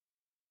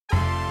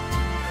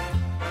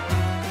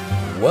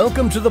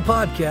Welcome to the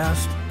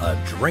podcast, A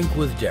Drink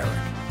with Derek.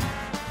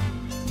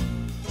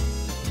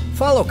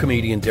 Follow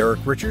comedian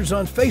Derek Richards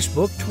on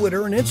Facebook,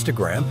 Twitter, and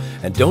Instagram,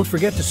 and don't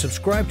forget to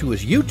subscribe to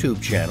his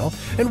YouTube channel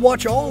and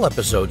watch all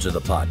episodes of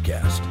the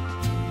podcast.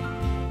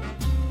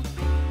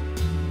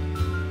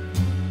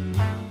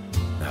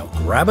 Now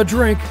grab a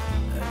drink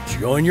and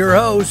join your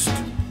host,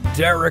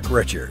 Derek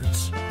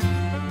Richards.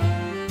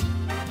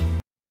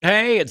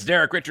 Hey, it's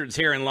Derek Richards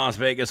here in Las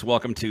Vegas.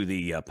 Welcome to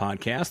the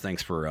podcast.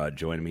 Thanks for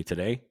joining me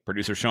today.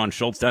 Producer Sean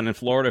Schultz down in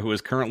Florida, who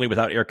is currently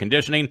without air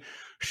conditioning.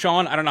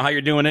 Sean, I don't know how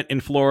you're doing it in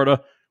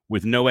Florida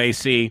with no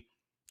AC.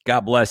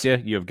 God bless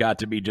you. You've got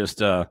to be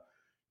just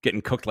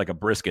getting cooked like a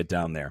brisket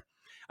down there.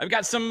 I've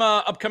got some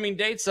upcoming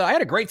dates. I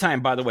had a great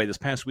time, by the way, this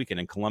past weekend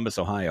in Columbus,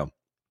 Ohio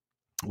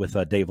with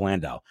Dave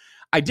Landau.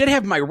 I did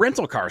have my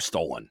rental car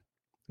stolen.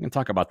 I'm going to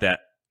talk about that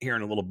here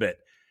in a little bit.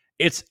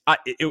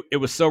 It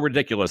was so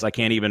ridiculous. I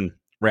can't even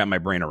wrap my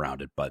brain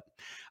around it, but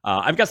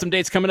I've got some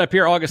dates coming up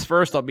here. August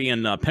 1st, I'll be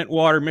in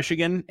Pentwater,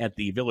 Michigan at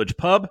the Village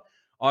Pub.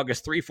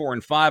 August 3, 4,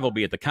 and 5, I'll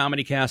be at the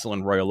Comedy Castle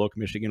in Royal Oak,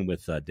 Michigan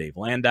with Dave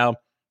Landau.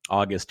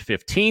 August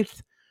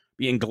 15th,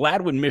 be in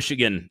Gladwin,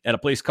 Michigan at a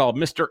place called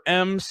Mr.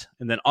 M's.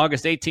 And then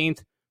August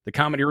 18th, the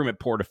Comedy Room at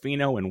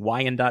Portofino in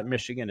Wyandotte,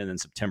 Michigan. And then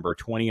September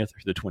 20th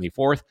through the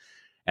 24th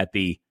at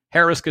the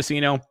Harris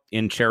Casino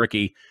in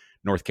Cherokee,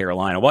 North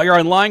Carolina. While you're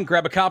online,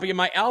 grab a copy of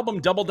my album,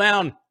 Double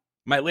Down.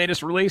 My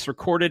latest release,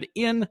 recorded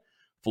in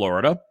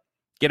Florida.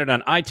 Get it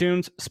on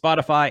iTunes,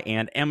 Spotify,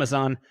 and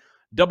Amazon.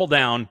 Double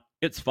Down.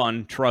 It's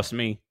fun. Trust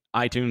me.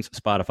 iTunes,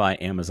 Spotify,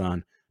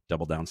 Amazon.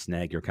 Double Down.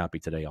 Snag your copy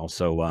today.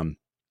 Also,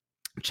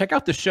 check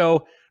out the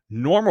show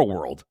Normal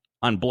World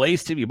on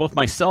Blaze TV. Both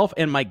myself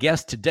and my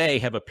guest today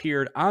have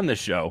appeared on the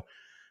show.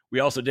 We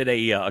also did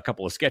a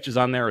couple of sketches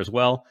on there as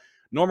well.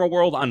 Normal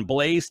World on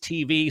Blaze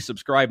TV.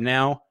 Subscribe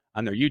now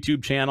on their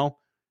YouTube channel.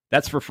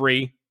 That's for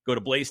free. Go to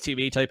Blaze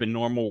TV, type in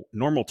normal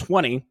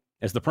 20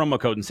 as the promo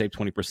code and save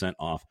 20%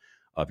 off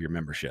of your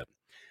membership.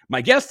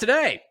 My guest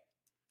today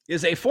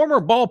is a former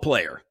ball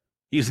player.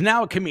 He's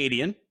now a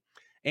comedian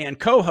and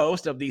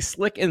co-host of the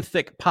Slick and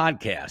Thick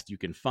podcast. You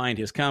can find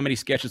his comedy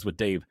sketches with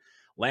Dave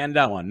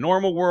Landau on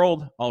Normal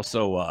World,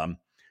 also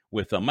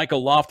with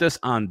Michael Loftus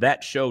on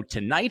That Show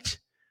Tonight.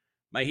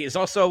 He is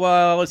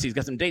also, he's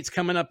got some dates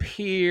coming up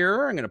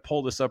here. I'm going to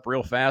pull this up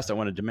real fast. I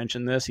wanted to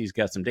mention this. He's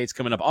got some dates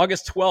coming up.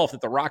 August 12th at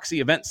the Roxy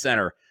Event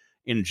Center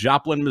in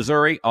Joplin,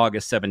 Missouri.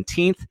 August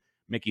 17th,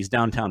 Mickey's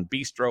Downtown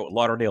Bistro,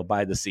 Lauderdale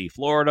by the Sea,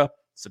 Florida.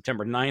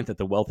 September 9th at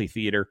the Wealthy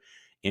Theater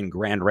in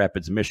Grand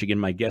Rapids, Michigan.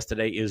 My guest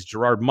today is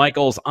Gerard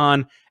Michaels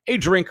on A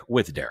Drink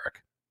with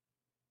Derek.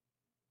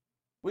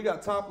 We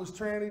got topless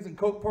trannies and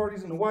coke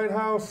parties in the White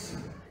House.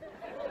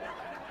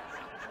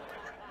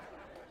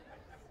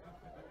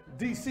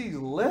 DC's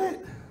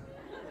lit.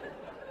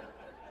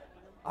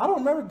 I don't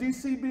remember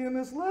DC being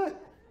this lit.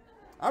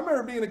 I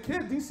remember being a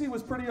kid, DC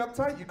was pretty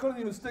uptight. You couldn't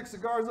even stick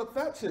cigars up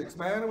fat chicks,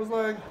 man. It was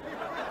like...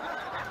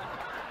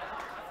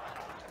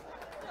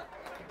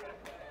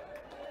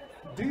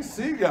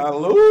 DC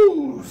got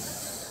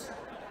loose.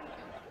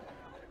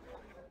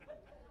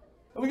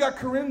 And we got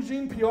Corinne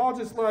Jean-Pierre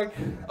just like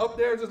up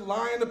there just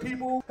lying to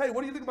people. Hey,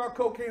 what do you think about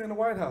cocaine in the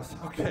White House?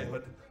 Okay,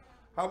 but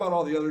how about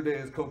all the other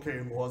days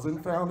cocaine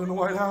wasn't found in the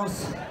White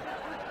House?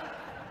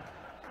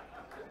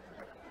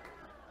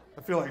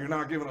 I feel like you're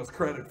not giving us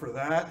credit for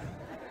that.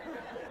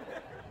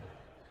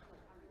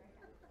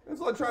 It's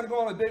like trying to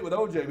go on a date with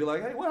OJ, be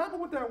like, hey, what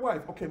happened with that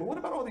wife? Okay, but what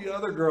about all the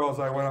other girls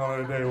I went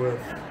on a date with?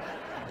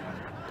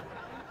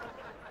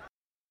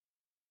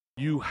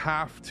 You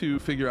have to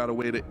figure out a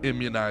way to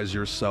immunize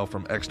yourself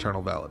from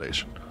external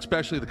validation,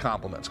 especially the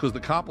compliments, because the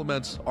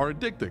compliments are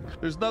addicting.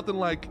 There's nothing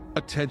like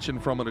attention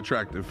from an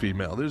attractive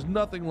female. There's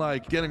nothing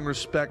like getting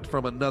respect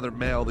from another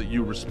male that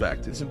you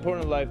respect. It's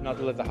important in life not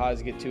to let the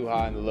highs get too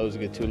high and the lows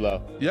get too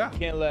low. Yeah. You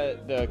can't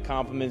let the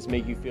compliments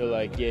make you feel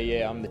like,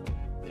 yeah, I'm the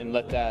and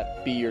let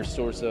that be your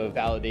source of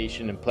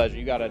validation and pleasure.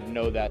 You got to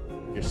know that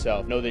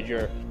yourself. Know that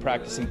you're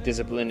practicing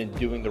discipline and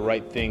doing the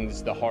right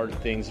things, the hard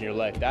things in your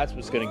life. That's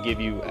what's going to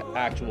give you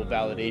actual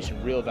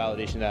validation, real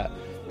validation that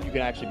you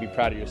can actually be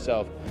proud of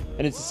yourself.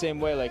 And it's the same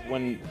way, like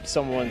when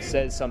someone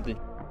says something,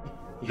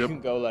 you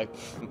can go like,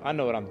 I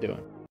know what I'm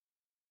doing.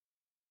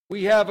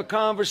 We have a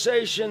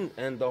conversation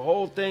and the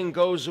whole thing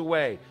goes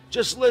away.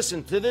 Just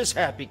listen to this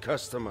happy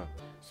customer.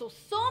 So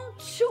some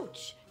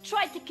chooch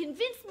tried to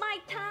convince my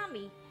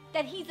Tommy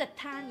that he's a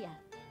Tanya,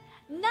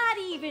 not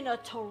even a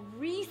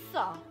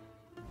Teresa.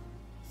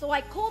 So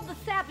I called the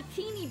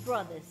Sabatini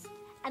brothers,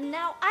 and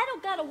now I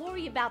don't gotta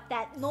worry about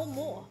that no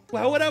more.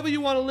 Well, whatever you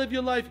want to live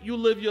your life, you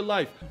live your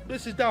life.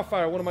 This is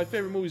Doubtfire, one of my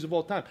favorite movies of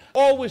all time.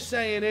 All we're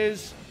saying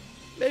is,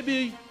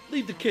 maybe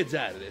leave the kids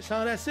out of this,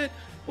 huh? That's it.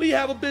 We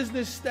have a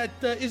business that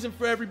isn't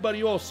for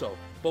everybody also,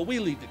 but we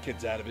leave the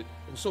kids out of it,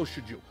 and so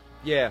should you.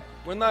 Yeah,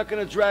 we're not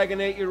going to drag an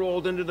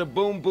 8-year-old into the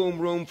boom boom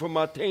room for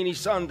martini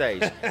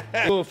Sundays.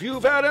 So if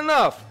you've had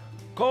enough,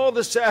 call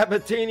the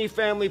Sabatini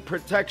Family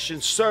Protection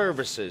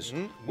Services.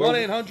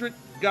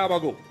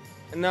 1-800-GABAGOO.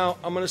 And now,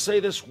 I'm going to say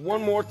this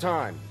one more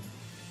time.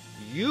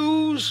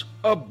 Use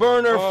a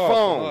burner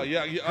phone. Oh,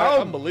 yeah,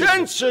 How unbelievable.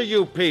 dense are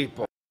you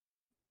people?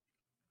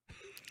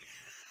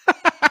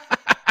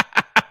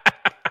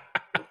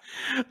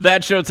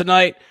 That show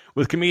tonight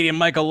with comedian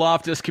Michael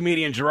Loftus,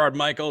 comedian Gerard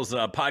Michaels,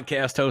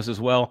 podcast host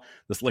as well.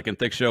 The Slick and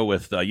Thick Show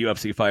with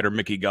UFC fighter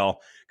Mickey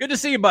Gall. Good to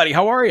see you, buddy.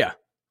 How are you?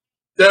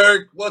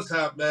 Derek, what's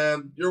up,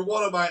 man? You're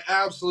one of my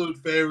absolute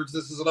favorites.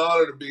 This is an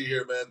honor to be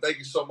here, man. Thank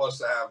you so much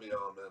to have me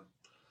on, man.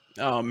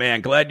 Oh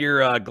man, glad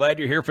you're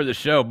here for the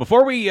show.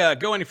 Before we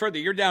go any further,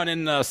 you're down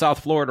in South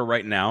Florida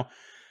right now.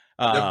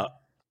 Yep.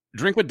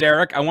 Drink with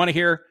Derek. I want to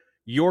hear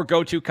your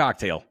go-to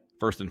cocktail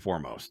first and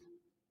foremost.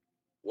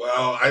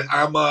 Well,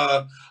 I'm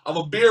a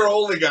beer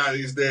only guy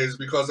these days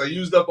because I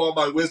used up all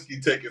my whiskey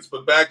tickets.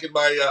 But back in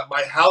my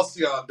my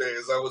halcyon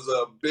days, I was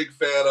a big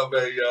fan of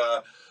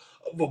a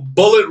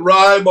Bullet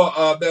Rye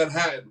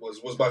Manhattan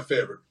was my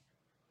favorite.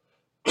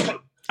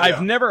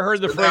 I've never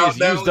heard the phrase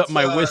 "used up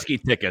my whiskey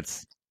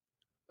tickets."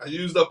 I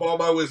used up all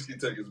my whiskey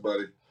tickets,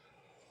 buddy.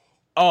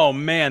 Oh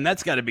man,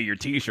 that's got to be your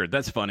T-shirt.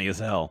 That's funny as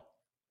hell.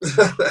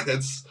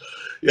 It's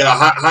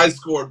high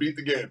score, beat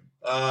the game.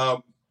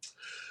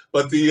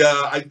 But the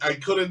I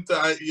couldn't.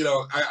 I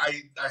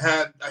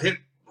hit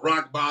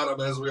rock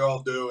bottom, as we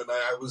all do, and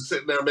I was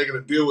sitting there making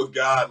a deal with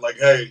God, like,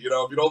 hey, if you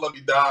don't let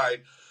me die,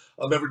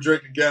 I'll never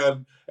drink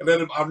again. And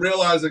then I'm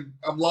realizing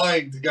I'm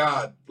lying to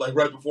God, like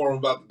right before I'm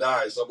about to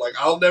die. So I'm like,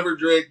 I'll never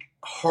drink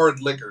hard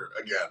liquor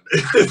again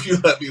if you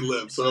let me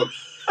live. So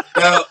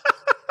now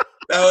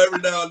every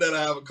now and then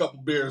I have a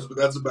couple beers, but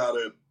that's about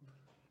it.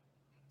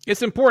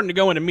 It's important to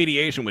go into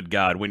mediation with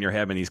God when you're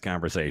having these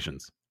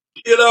conversations.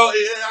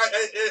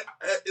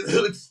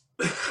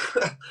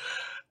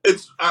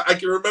 I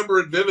can remember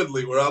it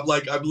vividly where I'm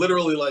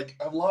literally like,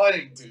 I'm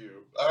lying to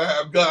you.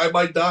 I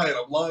might die and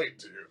I'm lying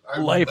to you.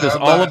 Life is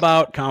all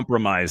about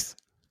compromise.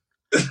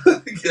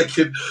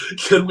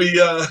 Can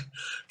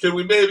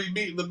we maybe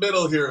meet in the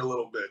middle here a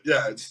little bit?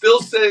 Yeah, it still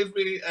saves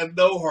me and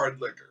no hard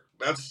liquor.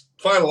 That's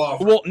final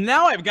offer. Well,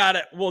 now I've got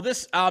it. Well,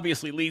 this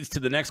obviously leads to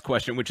the next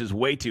question, which is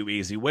way too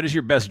easy. What is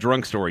your best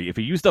drunk story? If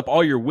you used up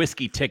all your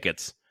whiskey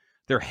tickets,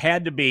 there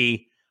had to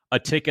be a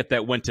ticket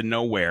that went to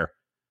nowhere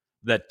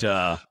that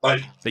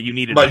you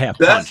needed to have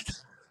punched.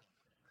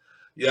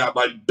 Yeah,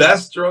 my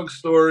best drunk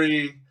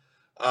story.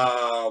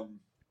 Well,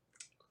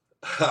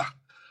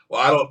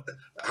 I don't.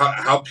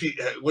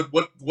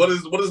 What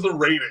is the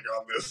rating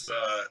on this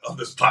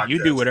podcast?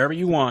 You do whatever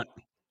you want.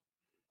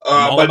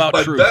 My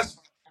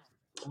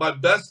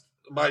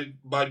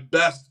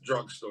best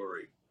drunk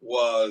story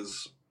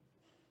was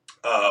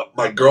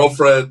my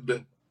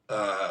girlfriend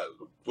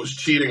was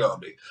cheating on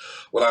me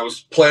when I was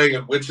playing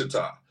in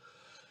Wichita,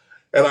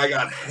 and I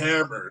got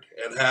hammered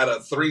and had a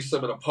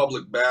threesome in a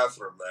public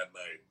bathroom that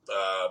night.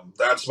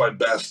 That's my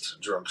best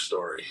drunk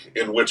story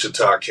in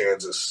Wichita,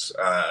 Kansas.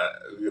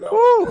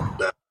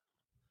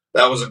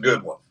 That was a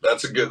good one.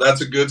 That's a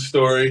good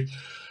story.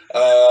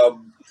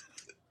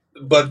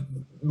 But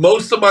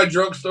most of my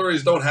drunk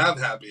stories don't have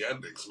happy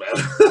endings, man.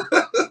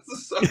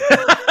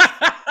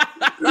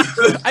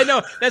 I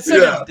know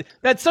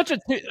that's such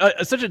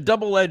a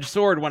double-edged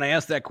sword when I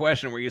ask that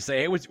question, where you say,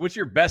 "Hey, what's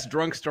your best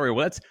drunk story?"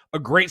 Well, that's a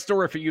great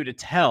story for you to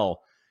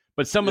tell,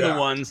 but some of the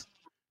ones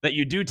that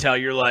you do tell,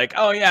 you're like,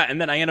 "Oh yeah," and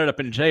then I ended up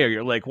in jail.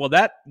 You're like, "Well,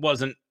 that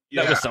was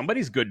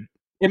somebody's good."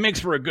 It makes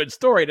for a good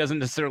story. It doesn't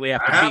necessarily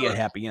have to be a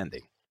happy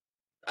ending.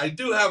 I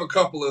do have a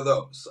couple of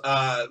those.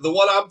 The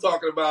one I'm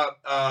talking about,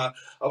 I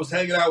was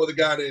hanging out with a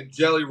guy named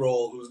Jelly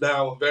Roll, who's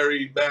now a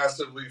very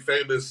massively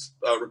famous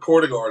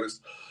recording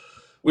artist.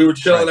 We were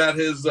chilling at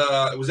his,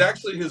 it was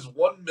actually his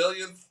 1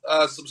 millionth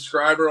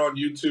subscriber on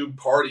YouTube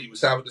party. He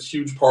was having this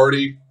huge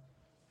party.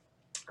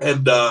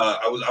 And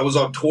I was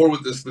on tour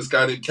with this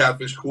guy named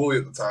Catfish Cooley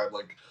at the time,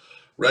 like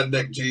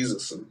Redneck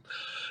Jesus.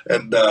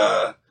 And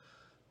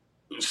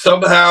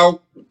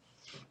somehow,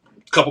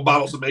 a couple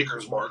bottles of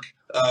Maker's Mark,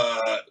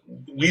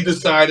 we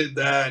decided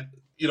that,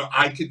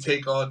 I could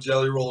take on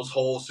Jelly Roll's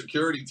whole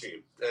security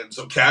team. And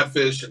so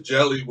Catfish and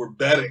Jelly were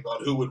betting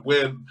on who would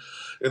win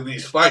in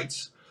these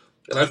fights.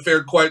 And I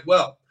fared quite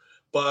well.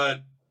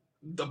 But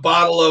the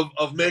bottle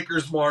of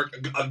Maker's Mark,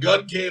 a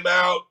gun came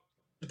out,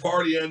 the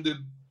party ended.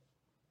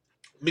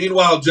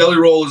 Meanwhile, Jelly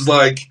Roll is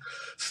like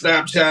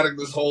Snapchatting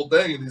this whole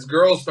thing, and these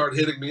girls start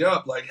hitting me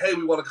up like, hey,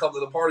 we want to come to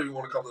the party.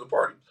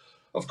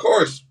 Of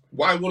course.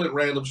 Why wouldn't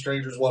random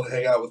strangers want to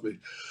hang out with me?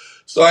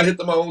 So I hit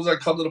them up as I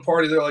come to the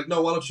party. They're like,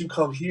 no, why don't you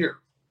come here?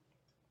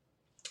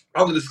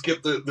 I'm going to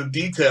skip the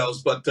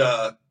details, but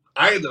I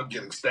ended up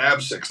getting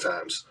stabbed 6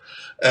 times.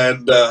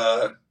 And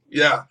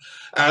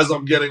as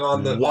I'm getting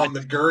on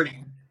the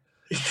gurney.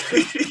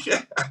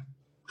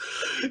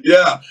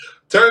 Yeah.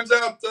 Turns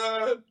out,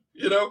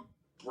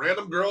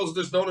 random girls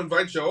just don't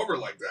invite you over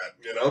like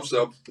that,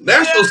 So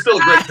Nashville's still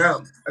a great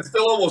town. I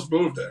still almost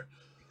moved there.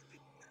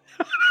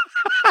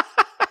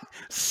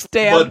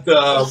 Stabbed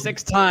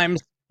 6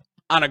 times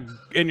and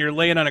you're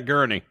laying on a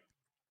gurney.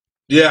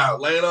 Yeah,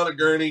 laying on a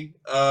gurney.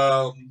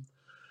 That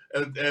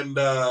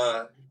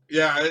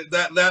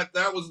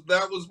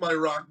was my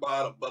rock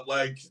bottom. But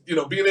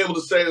being able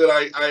to say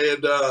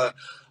that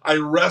I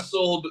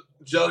wrestled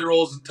Jelly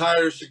Roll's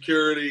entire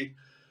security,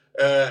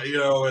 and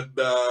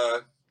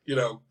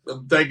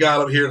thank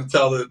God I'm here to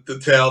tell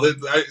the tale.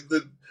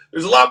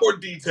 There's a lot more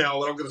detail,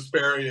 but I'm going to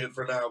spare you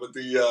for now.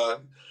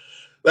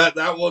 But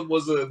that one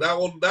was the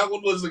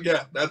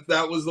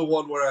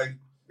one where I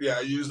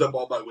used up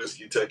all my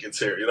whiskey tickets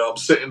here. I'm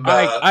sitting.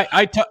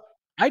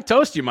 I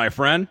toast you, my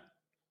friend.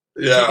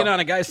 Yeah, taking on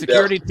a guy's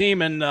security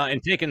team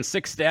and taking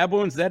 6 stab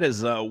wounds. That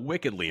is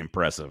wickedly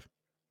impressive.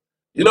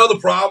 The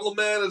problem,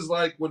 man, is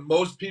like when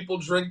most people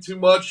drink too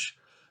much,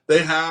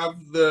 they have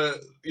the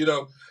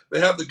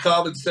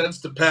common sense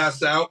to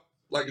pass out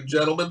like a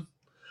gentleman.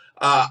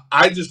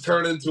 I just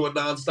turn into a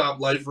nonstop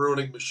life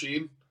ruining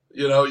machine.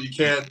 You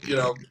can't.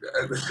 So,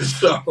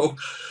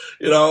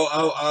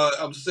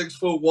 I'm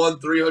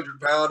 6'1",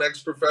 300-pound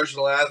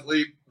ex-professional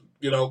athlete.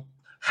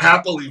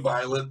 Happily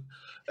violent,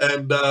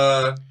 and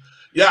I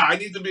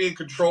need to be in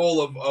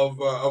control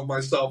of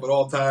myself at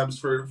all times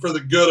for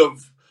the good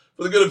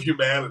of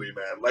humanity,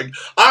 man. Like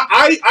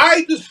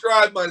I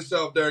describe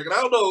myself, Derek, and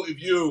I don't know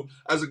if you,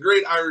 as a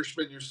great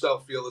Irishman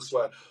yourself, feel this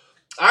way.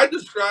 I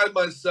describe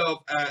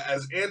myself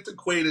as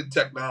antiquated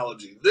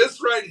technology.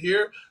 This right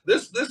here,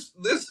 this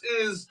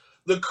is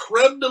the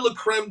creme de la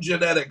creme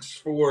genetics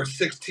for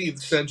 16th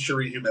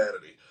century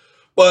humanity.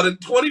 But in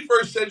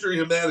 21st century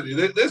humanity,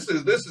 this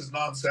is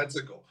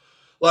nonsensical.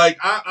 Like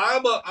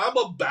I'm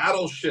a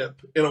battleship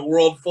in a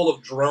world full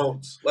of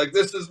drones. Like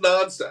this is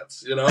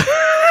nonsense,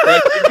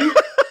 Like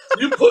if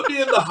you put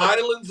me in the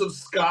Highlands of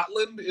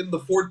Scotland in the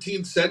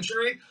 14th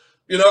century,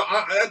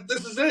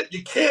 this is it.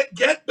 You can't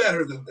get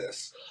better than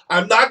this.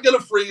 I'm not going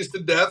to freeze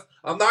to death.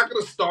 I'm not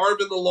going to starve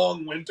in the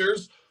long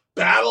winters.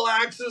 Battle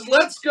axes,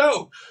 let's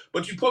go.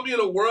 But you put me in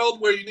a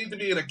world where you need to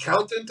be an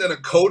accountant and a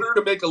coder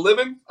to make a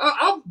living,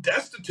 I'm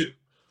destitute.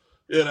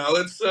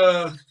 It's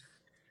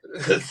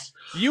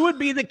you would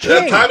be the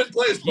king. Time and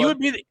place.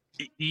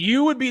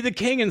 You would be the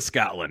king in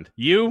Scotland.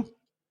 You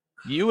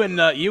and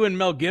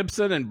Mel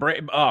Gibson and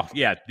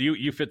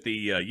you fit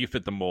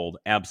the mold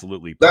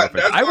absolutely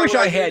perfect. I wish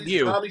I had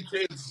you.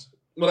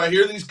 When I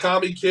hear these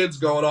commie kids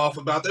going off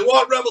about they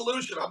want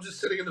revolution, I'm just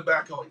sitting in the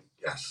back going,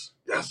 yes,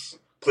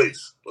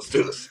 please, let's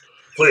do this,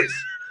 please,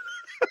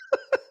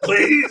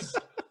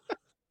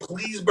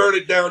 please burn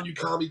it down, you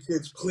commie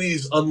kids.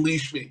 Please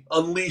unleash me.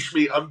 I'm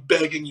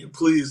begging you,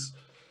 please.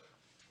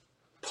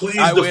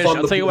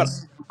 Defund the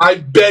police. I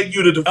beg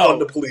you to defund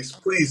the police,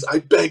 please. I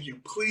beg you,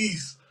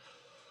 please.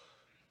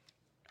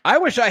 I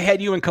wish I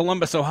had you in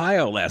Columbus,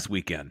 Ohio last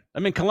weekend.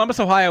 I'm in Columbus,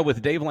 Ohio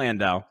with Dave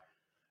Landau.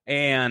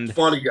 And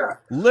funny guy.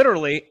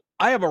 Literally,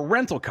 I have a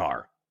rental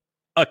car,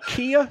 a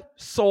Kia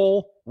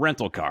Soul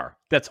rental car.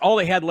 That's all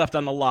they had left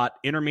on the lot,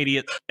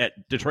 intermediate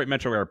at Detroit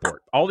Metro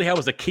Airport. All they had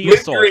was a Kia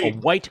Soul, a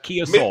white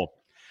Kia Soul.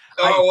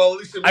 At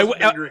least it was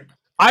mint green.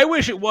 I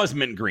wish it was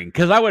mint green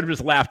because I would have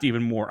just laughed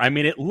even more. I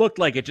mean, it looked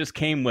like it just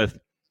came with,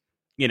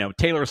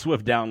 Taylor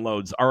Swift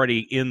downloads already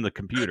in the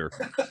computer.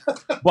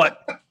 But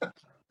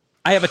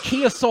I have a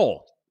Kia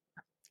Soul,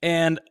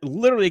 and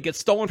literally it gets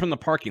stolen from the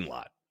parking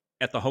lot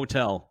at the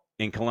hotel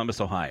in Columbus,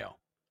 Ohio.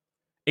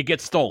 It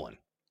gets stolen.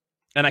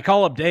 And I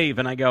call up Dave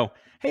and I go,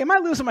 hey, am I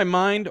losing my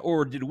mind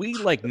or did we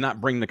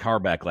not bring the car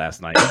back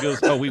last night? He goes,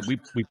 oh, we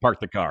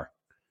parked the car.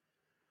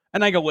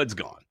 And I go, well, it's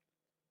gone.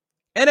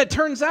 And it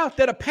turns out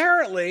that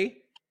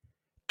apparently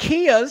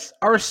Kias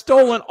are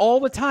stolen all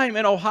the time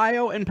in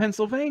Ohio and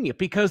Pennsylvania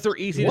because they're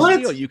easy to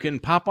steal. You can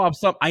pop off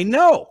some. I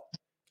know.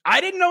 I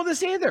didn't know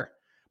this either.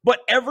 But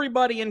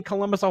everybody in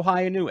Columbus,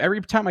 Ohio knew.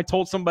 Every time I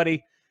told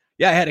somebody,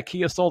 I had a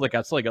Kia Soul that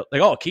got stolen.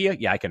 Like, oh, Kia?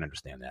 Yeah, I can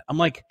understand that. I'm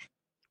like,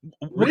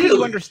 what do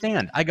you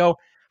understand? I go,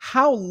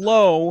 how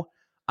low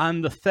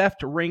on the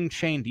theft ring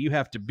chain do you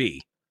have to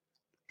be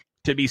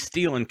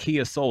stealing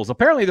Kia Souls?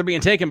 Apparently, they're being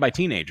taken by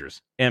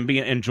teenagers and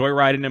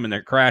joyriding them, and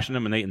they're crashing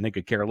them, and they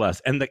could care less.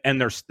 And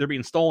they're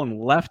being stolen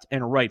left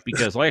and right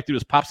because all you have to do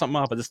is pop something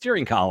off at the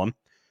steering column,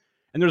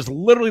 and there's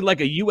literally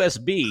like a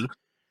USB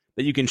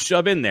that you can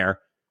shove in there,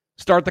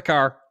 start the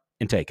car,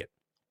 and take it.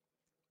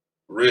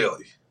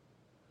 Really?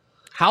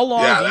 How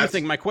long do you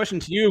think, my question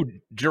to you,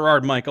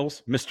 Gerard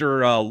Michaels,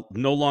 Mr.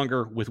 No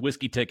Longer with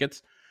Whiskey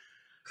Tickets,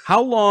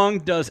 how long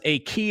does a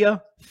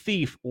Kia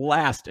thief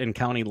last in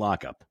county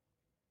lockup?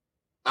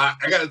 I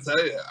got to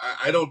tell you,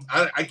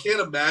 I can't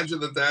imagine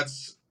that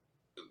that's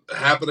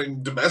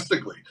happening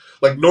domestically.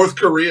 Like North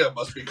Korea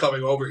must be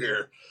coming over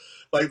here.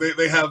 Like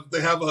they have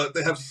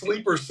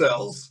sleeper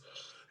cells.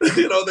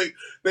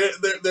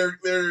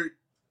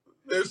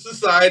 Their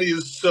society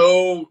is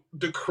so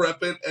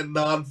decrepit and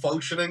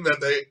non-functioning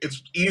that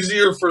it's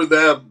easier for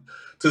them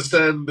to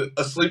send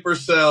a sleeper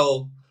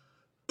cell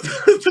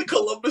to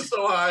Columbus,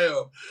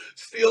 Ohio,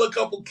 steal a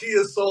couple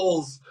Kia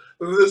Souls,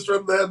 than it is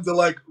from them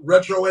to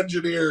retro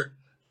engineer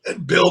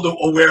and build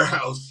a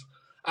warehouse.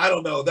 I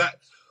don't know that.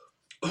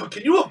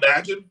 Can you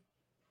imagine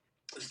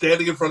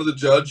standing in front of the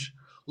judge,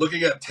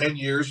 looking at 10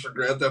 years for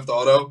Grand Theft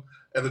Auto,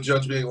 and the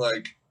judge being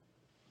like,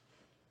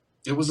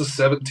 "It was a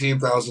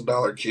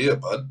 $17,000 Kia,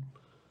 bud.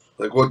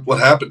 Like, what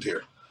happened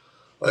here?"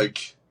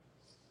 Like,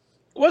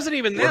 wasn't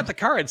even that. The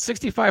car had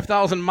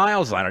 65,000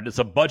 miles on it. It's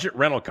a budget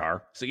rental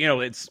car. So,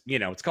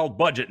 it's called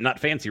budget, not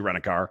fancy rent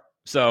a car.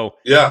 So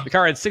Yeah. the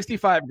car had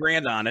 65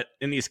 grand on it,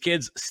 and these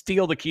kids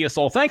steal the Kia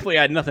Soul. Thankfully,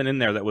 I had nothing in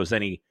there that was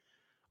of any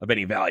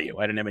value.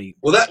 I didn't have any.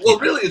 Well,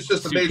 really, it's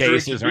just a major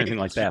suitcases or anything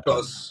like that.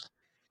 Because,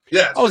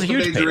 yeah, it's a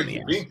huge pain in the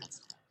ass.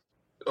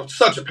 It's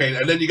such a pain,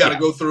 and then you got to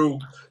go through.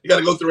 You got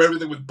to go through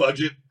everything with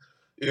budget.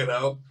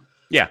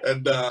 Yeah,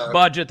 and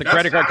budget, the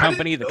credit card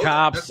company, the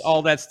cops,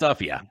 all that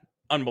stuff. Yeah,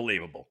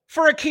 unbelievable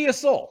for a Kia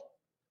Soul.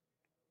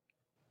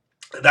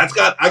 I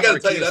got to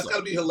tell you, that's got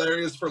to be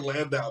hilarious for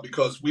Landau,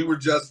 because we were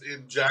just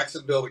in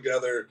Jacksonville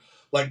together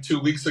like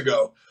 2 weeks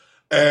ago.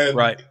 And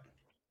right.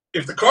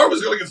 If the car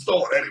was going to get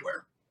stolen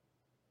anywhere,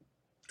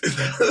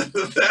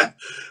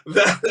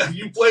 that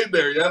you played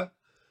there, yeah?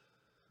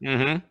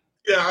 Mm-hmm.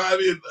 Yeah, I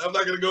mean, I'm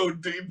not going to go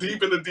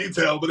deep into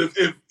detail, but if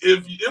it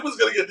was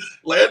going to get,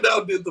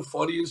 Landau did the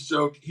funniest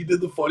joke. He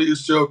did the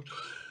funniest joke.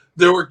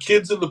 There were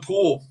kids in the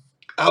pool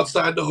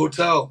outside the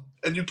hotel,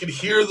 and you could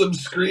hear them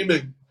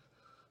screaming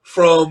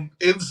from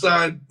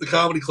inside the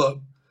comedy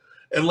club,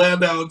 and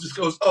Landau just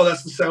goes, "Oh,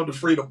 that's the sound of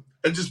freedom,"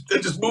 and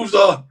it just moves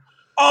on.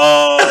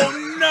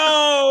 Oh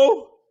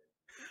no!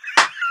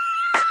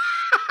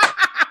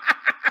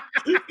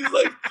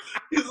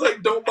 he's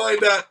like, "Don't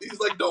mind that."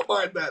 He's like, "Don't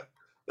mind that.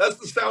 That's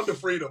the sound of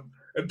freedom."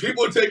 And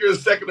people are taking a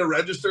second to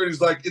register, and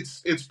he's like,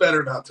 "It's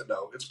better not to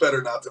know. It's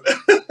better not to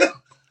know."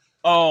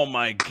 Oh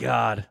my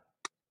God,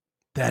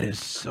 that is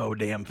so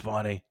damn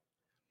funny.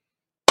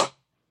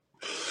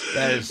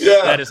 That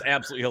is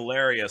absolutely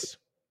hilarious.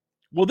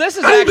 Well, this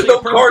is actually a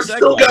perfect cars segue.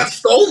 Still got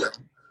stolen.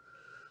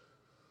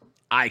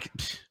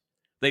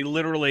 They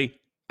literally,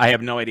 I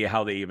have no idea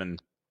how they even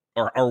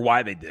or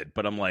why they did,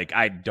 but I'm like,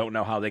 I don't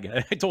know how they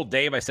got. I told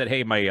Dave, I said,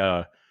 "Hey,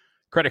 my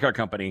credit card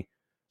company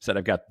said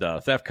I've got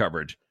the theft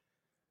coverage,"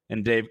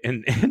 and Dave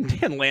and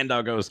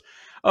Landau goes,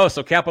 "Oh,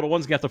 so Capital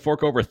One's gonna have to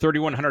fork over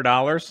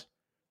 $3,100?"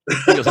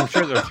 He goes, "I'm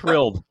sure they're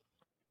thrilled."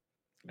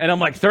 And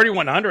I'm like,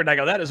 3,100. I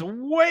go, that is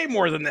way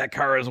more than that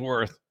car is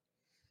worth.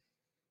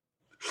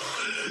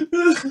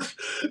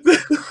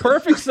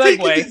 Perfect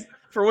segue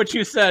for what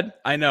you said.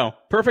 I know.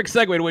 Perfect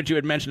segue to what you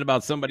had mentioned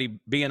about somebody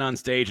being on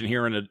stage and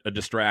hearing a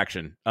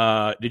distraction.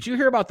 Did you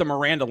hear about the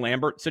Miranda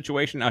Lambert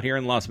situation out here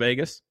in Las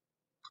Vegas?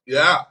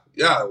 Yeah,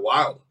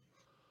 wild.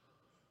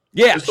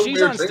 Yeah,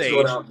 she's on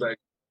stage.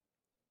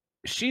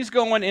 She's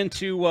going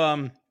into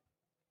her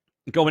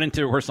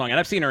song, and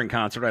I've seen her in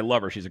concert. I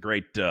love her. She's a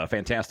great,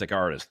 fantastic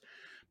artist.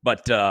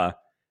 But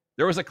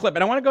there was a clip,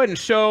 and I want to go ahead and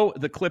show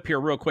the clip here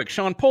real quick.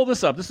 Sean, pull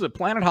this up. This is at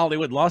Planet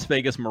Hollywood, Las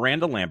Vegas,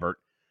 Miranda Lambert.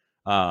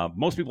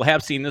 Most people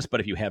have seen this,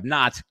 but if you have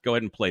not, go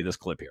ahead and play this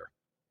clip here.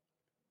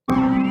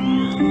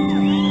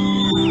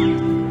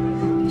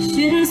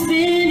 Shouldn't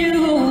spend your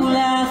whole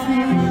life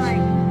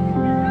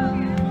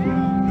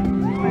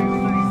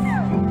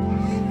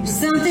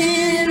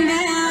something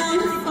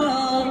bound to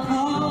fall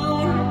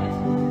apart.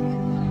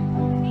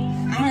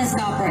 I'm gonna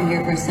stop right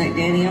here for a sec,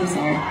 Danny. I'm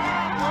sorry.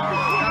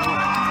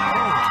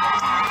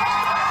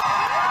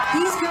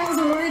 These girls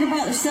are worried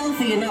about their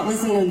selfie and not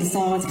listening to the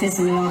song. It's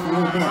pissing me off a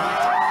little bit.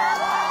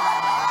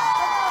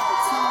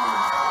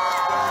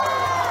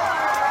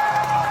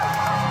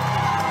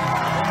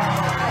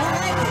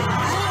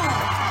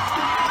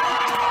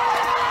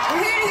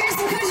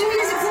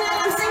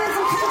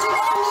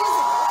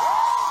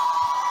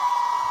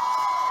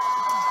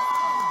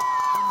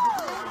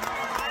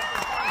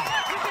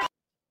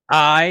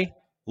 I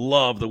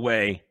love the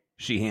way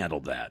she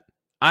handled that.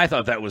 I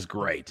thought that was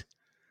great.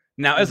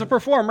 Now, as a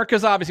performer,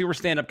 because obviously we're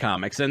stand-up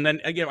comics, and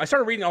then again, I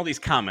started reading all these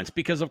comments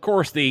because, of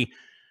course, the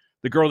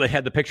girl that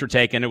had the picture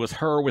taken, it was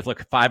her with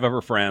like 5 of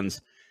her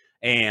friends,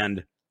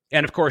 and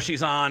of course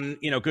she's on,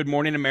 Good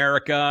Morning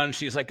America, and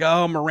she's like,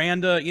 "Oh,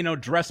 Miranda,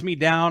 dress me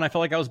down. I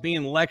felt like I was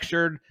being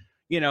lectured,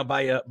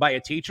 by a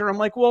teacher." I'm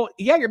like, well,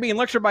 yeah, you're being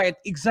lectured by it.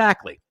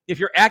 Exactly. If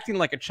you're acting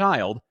like a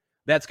child,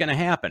 that's going to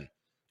happen.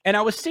 And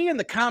I was seeing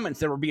the comments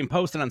that were being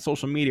posted on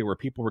social media where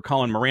people were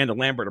calling Miranda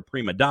Lambert a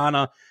prima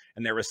donna,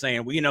 and they were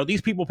saying, well,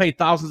 these people pay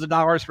thousands of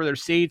dollars for their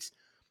seats.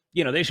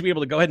 They should be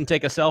able to go ahead and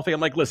take a selfie. I'm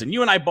like, listen,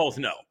 you and I both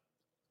know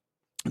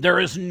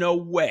there is no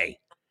way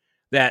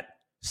that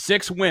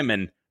 6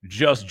 women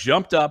just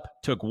jumped up,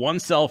 took one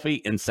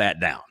selfie, and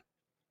sat down.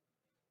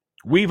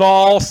 We've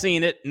all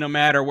seen it no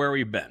matter where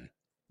we've been.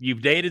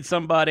 You've dated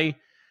somebody,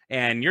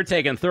 and you're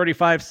taking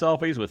 35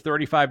 selfies with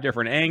 35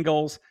 different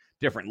angles,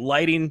 different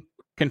lighting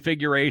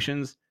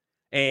configurations,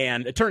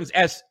 and it turns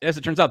as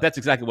it turns out, that's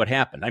exactly what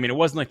happened. I mean, it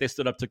wasn't like they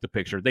stood up, took the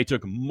picture. They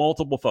took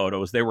multiple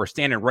photos. They were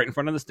standing right in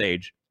front of the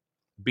stage,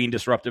 being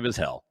disruptive as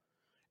hell.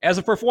 As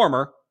a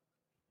performer,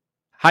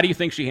 how do you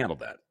think she handled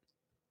that?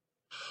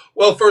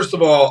 Well, first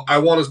of all, I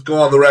want to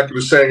go on the record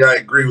as saying I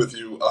agree with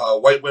you.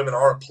 White women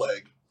are a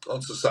plague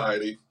on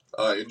society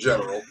in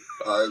general.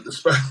 I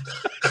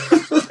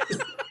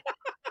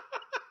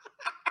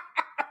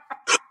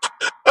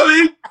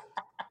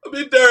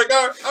mean, Derek,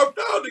 our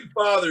founding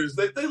fathers,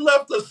 they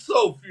left us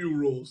so few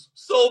rules.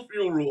 So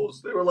few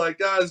rules. They were like,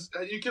 guys,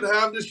 you can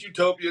have this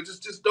utopia.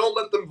 Just don't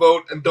let them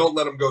vote and don't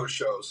let them go to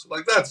shows.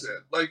 Like, that's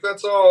it. Like,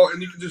 that's all.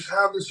 And you can just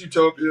have this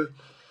utopia.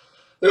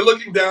 They're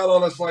looking down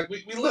on us like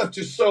we left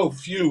just so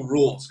few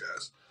rules,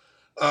 guys.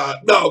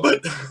 No,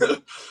 but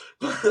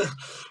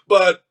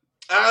but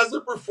as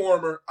a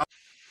performer,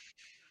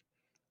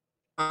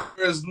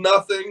 there is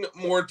nothing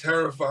more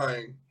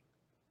terrifying,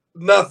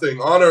 nothing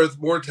on earth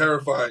more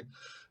terrifying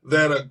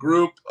than a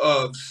group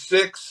of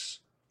 6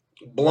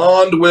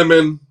 blonde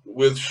women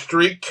with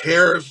streaked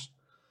hairs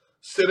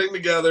sitting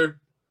together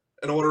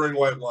and ordering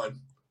white wine.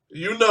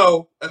 You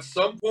know, at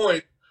some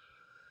point,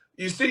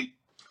 you see,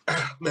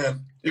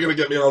 man, you're going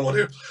to get me on one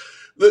here.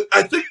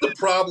 I think the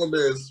problem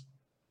is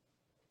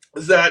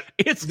that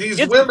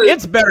women...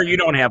 It's better you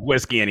don't have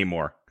whiskey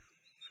anymore.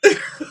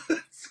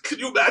 Can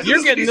you imagine?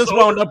 You're getting this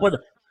wound up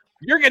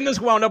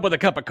with a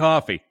cup of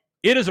coffee.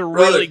 It is a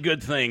really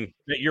good thing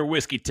that your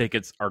whiskey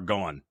tickets are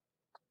gone.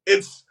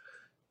 It's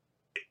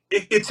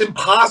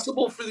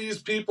impossible for these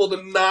people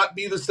to not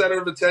be the center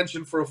of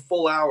attention for a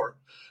full hour.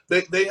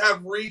 They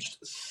have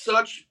reached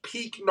such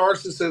peak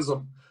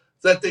narcissism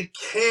that they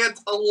can't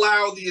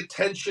allow the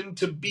attention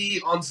to be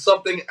on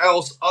something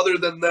else other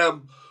than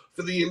them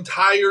for the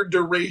entire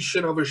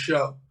duration of a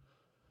show,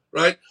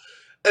 right?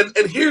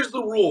 And here's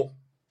the rule.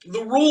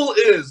 The rule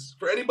is,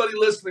 for anybody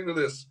listening to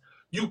this,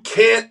 you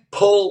can't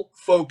pull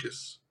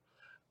focus.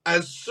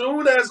 As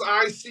soon as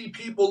I see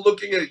people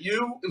looking at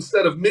you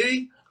instead of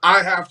me,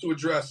 I have to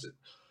address it.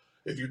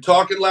 If you're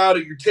talking loud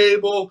at your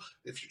table,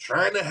 if you're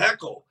trying to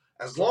heckle,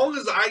 as long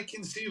as I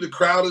can see the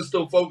crowd is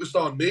still focused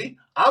on me,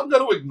 I'm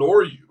going to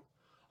ignore you.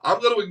 I'm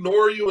going to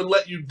ignore you and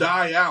let you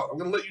die out. I'm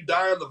going to let you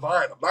die on the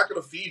vine. I'm not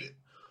going to feed it.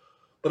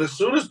 But as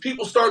soon as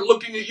people start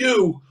looking at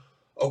you,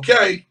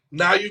 okay,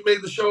 now you've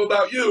made the show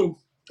about you.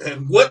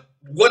 And what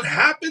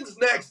happens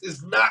next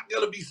is not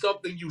going to be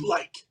something you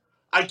like.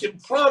 I can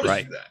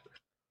promise you that.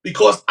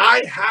 Because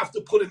I have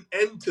to put an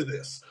end to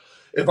this.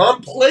 If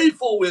I'm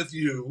playful with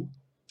you,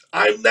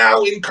 I'm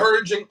now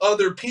encouraging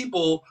other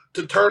people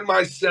to turn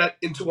my set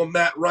into a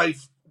Matt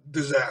Rife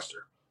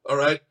disaster. All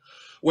right?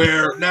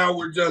 Where now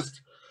we're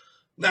just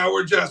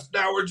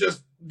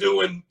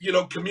doing,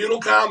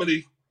 communal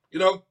comedy,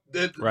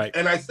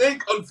 And I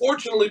think,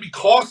 unfortunately,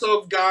 because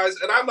of guys,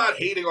 and I'm not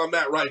hating on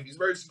Matt Rife, he's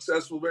very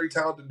successful, very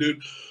talented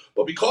dude,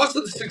 but because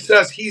of the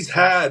success he's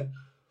had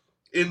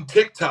in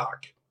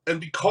TikTok, and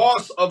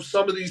because of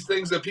some of these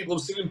things that people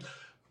have seen,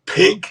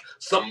 Pink,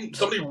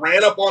 somebody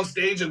ran up on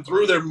stage and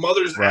threw their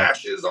mother's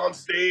ashes on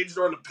stage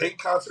during the Pink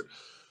concert.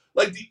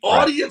 Like, the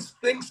audience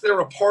thinks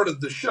they're a part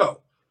of the show.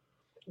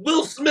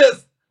 Will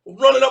Smith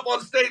running up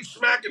on stage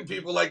smacking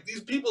people, like,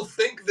 these people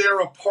think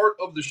they're a part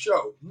of the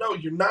show. No,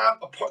 you're not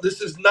a part.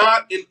 This is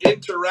not an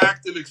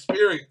interactive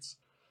experience.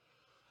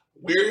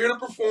 We're here to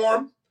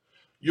perform.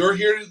 You're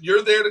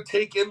there to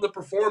take in the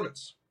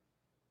performance.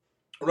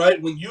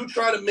 Right? When you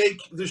try to make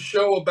the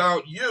show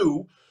about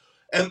you,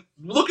 and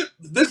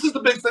this is the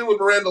big thing with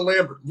Miranda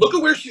Lambert. Look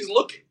at where she's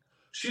looking.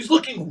 She's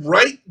looking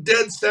right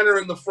dead center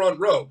in the front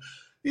row.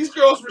 These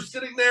girls were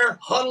sitting there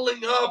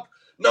huddling up.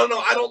 No,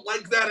 I don't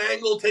like that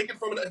angle. Take it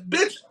from an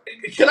bitch.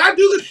 Can I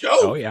do the show?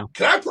 Oh, yeah.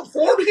 Can I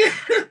perform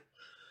here?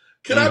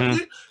 Can I?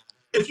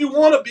 If you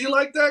want to be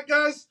like that,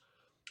 guys,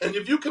 and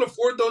if you can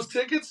afford those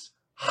tickets,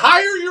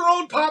 hire your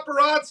own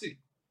paparazzi.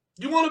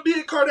 You want to be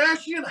a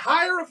Kardashian?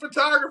 Hire a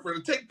photographer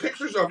to take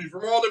pictures of you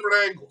from all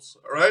different angles.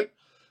 All right.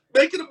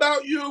 Make it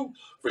about you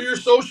for your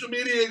social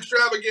media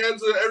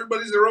extravaganza.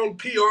 Everybody's their own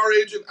PR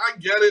agent. I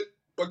get it,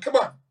 but come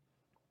on.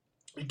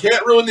 You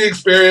can't ruin the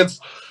experience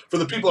for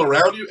the people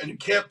around you, and you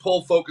can't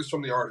pull focus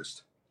from the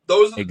artist.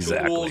 Those are the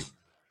two rules.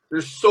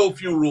 There's so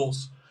few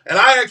rules. And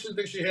I actually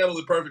think she handled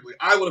it perfectly.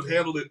 I would have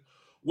handled it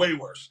way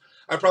worse.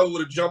 I probably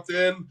would have jumped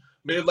in,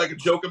 made like a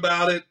joke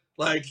about it,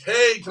 like,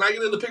 hey, can I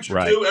get in the picture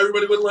too?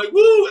 Everybody would have like,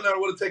 woo, and I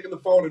would have taken the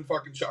phone and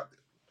fucking chucked it.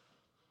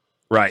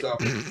 Right. So,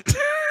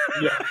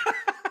 yeah.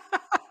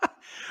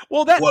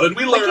 Well, what did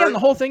we learn? Again, the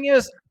whole thing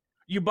is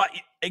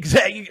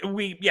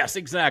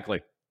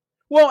exactly.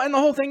 Well, and the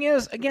whole thing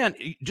is, again,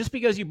 just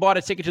because you bought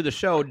a ticket to the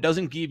show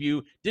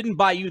didn't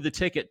buy you the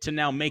ticket to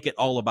now make it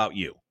all about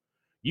you.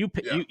 You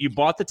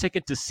bought the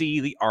ticket to see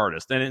the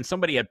artist, and then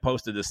somebody had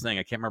posted this thing.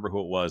 I can't remember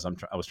who it was.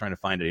 I was trying to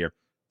find it here.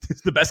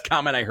 The best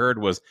comment I heard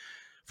was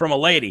from a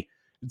lady.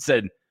 It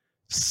said,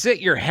 "Sit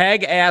your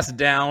hag ass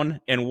down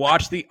and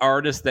watch the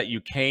artist that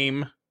you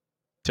came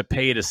to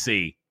pay to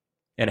see."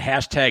 And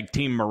hashtag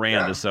Team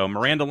Miranda. Yeah. So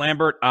Miranda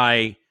Lambert,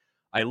 I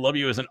love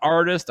you as an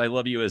artist. I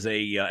love you as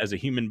a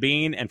human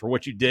being, and for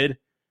what you did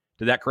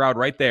to that crowd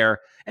right there.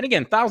 And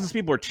again, thousands of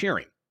people are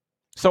cheering.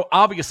 So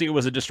obviously, it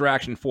was a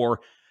distraction for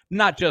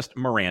not just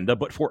Miranda,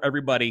 but for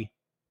everybody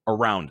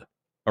around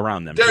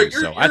them. Derek, too.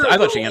 So I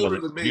thought she handled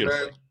it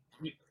beautifully.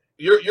 Man.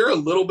 You're a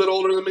little bit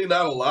older than me,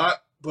 not a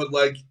lot, but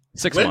like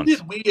 6 when months.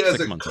 Did we as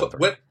 6 months,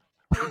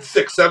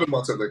 7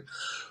 months, I think.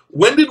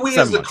 When did we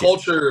as a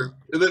culture?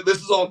 Yeah. This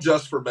is all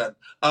just for men.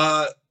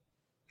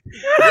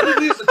 When did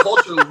we as a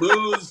culture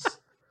lose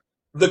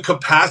the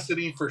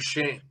capacity for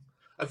shame?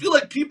 I feel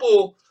like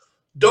people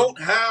don't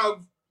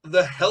have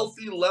the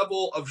healthy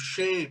level of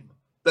shame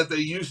that they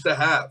used to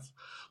have.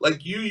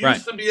 Like you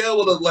used to be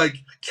able to like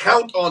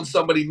count on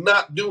somebody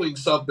not doing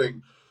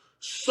something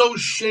so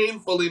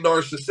shamefully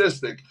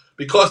narcissistic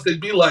because they'd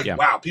be like,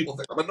 wow, people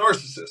think I'm a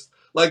narcissist.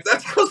 Like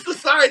that's how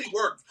society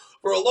worked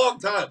for a long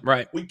time.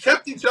 Right. We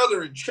kept each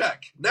other in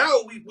check. Now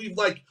we've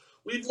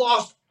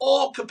lost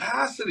all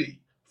capacity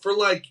for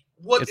like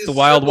what it's is the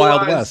wild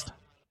west.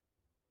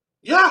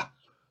 Yeah.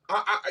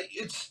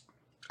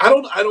 I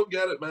don't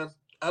get it, man.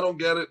 I don't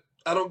get it.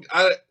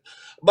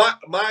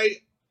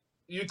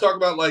 You talk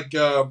about like,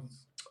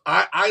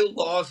 I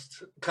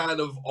lost kind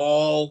of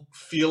all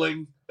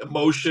feeling,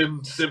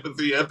 emotion,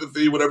 sympathy,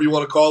 empathy, whatever you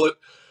want to call it.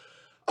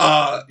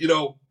 A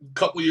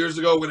couple years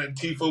ago when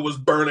Antifa was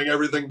burning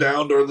everything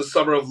down during the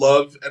Summer of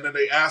Love, and then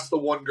they asked the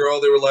one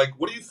girl, they were like,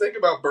 what do you think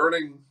about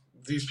burning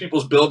these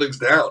people's buildings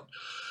down?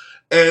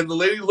 And the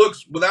lady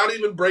looks, without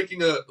even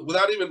breaking a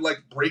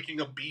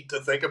beat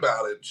to think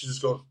about it, she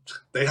just goes,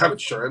 they have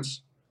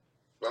insurance.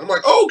 And I'm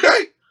like, oh,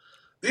 okay.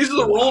 These are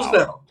the rules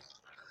now.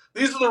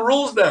 These are the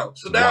rules now.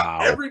 So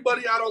now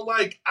everybody I don't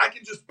like, I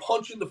can just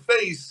punch in the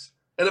face.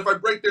 And if I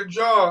break their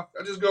jaw,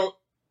 I just go,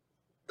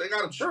 they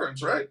got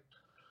insurance, right?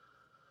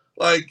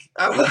 Like,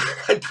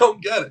 I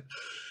don't get it.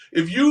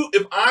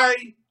 If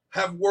I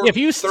have worked, if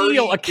you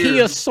steal a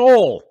Kia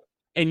Soul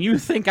and you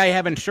think I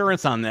have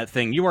insurance on that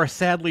thing, you are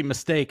sadly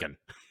mistaken.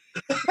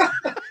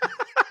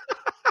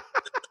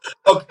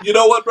 Oh, you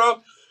know what,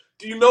 bro?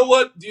 Do you know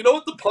what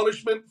the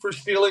punishment for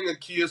stealing a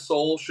Kia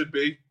Soul should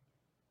be?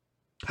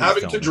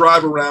 Having to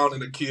drive around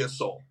in a Kia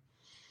Soul.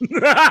 The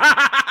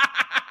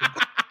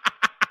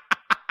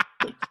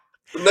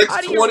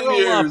next 20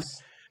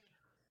 years.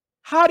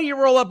 How do you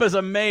roll up as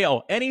a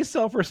male, any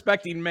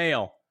self-respecting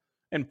male,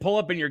 and pull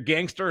up in your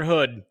gangster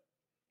hood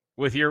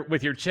with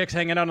your chicks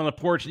hanging out on the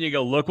porch and you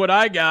go, look what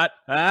I got,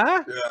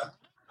 huh? Yeah.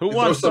 Who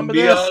wants some of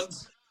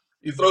this?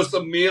 You throw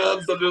some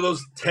neons under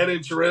those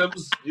 10-inch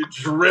rims. You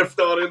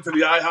drift on into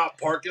the IHOP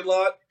parking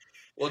lot.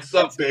 What's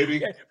up,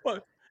 baby?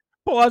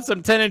 Pull out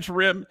some 10-inch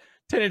rims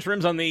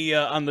on the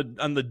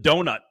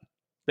donut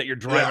that you're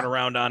driving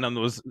around on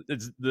those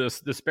the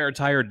spare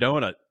tire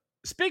donut.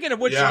 Speaking of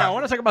which, I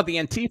want to talk about the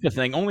Antifa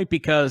thing only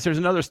because there's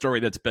another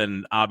story that's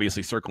been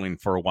obviously circling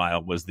for a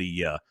while. Was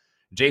the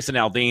Jason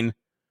Aldean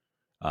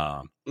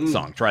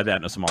song? Try that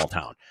in a small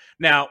town.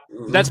 Now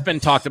that's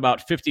been talked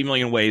about 50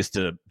 million ways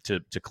to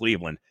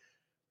Cleveland.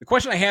 The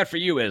question I had for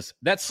you is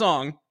that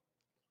song,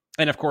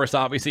 and of course,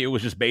 obviously, it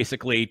was just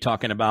basically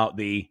talking about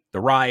the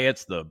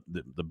riots, the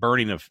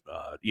burning of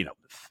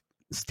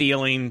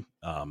stealing,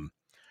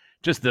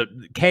 just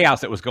the chaos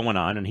that was going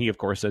on. And he, of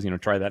course, says,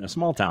 try that in a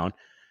small town,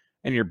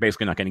 and you're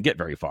basically not going to get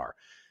very far.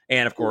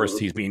 And of course,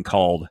 he's being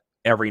called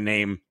every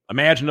name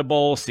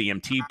imaginable.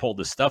 CMT pulled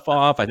his stuff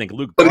off. I think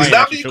Luke. But Bryan he's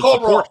not being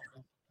called wrong.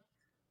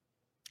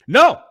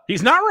 No,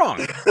 he's not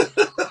wrong.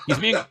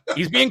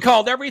 he's being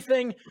called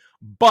everything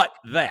but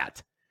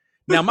that.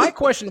 Now, my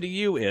question to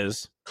you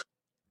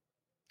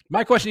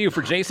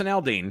for Jason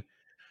Aldean,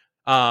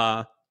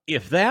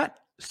 if that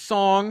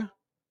song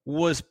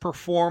was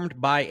performed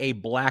by a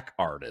black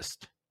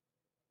artist,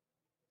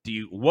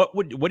 what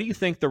do you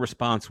think the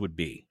response would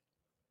be?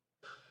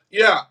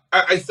 Yeah,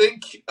 I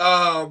think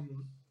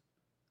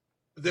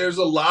there's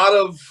a lot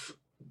of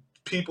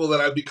people that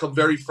I've become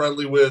very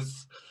friendly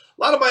with.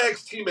 A lot of my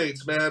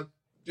ex-teammates, man,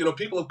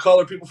 people of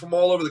color, people from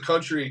all over the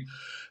country.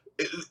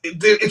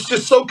 It's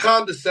just so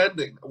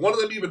condescending. One of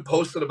them even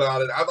posted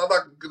about it. I'm not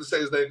going to say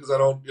his name because I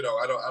don't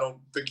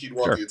think he'd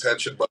want the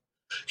attention, but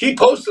he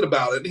posted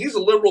about it, and he's a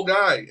liberal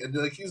guy, and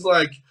he's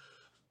like,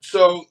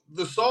 so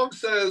the song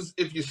says,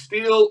 if you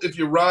steal, if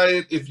you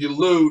riot, if you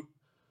loot,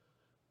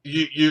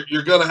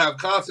 you're going to have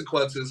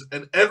consequences,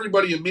 and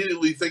everybody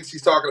immediately thinks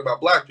he's talking about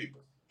black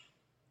people.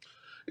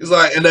 He's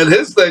like, and then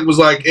his thing was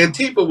like,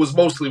 Antifa was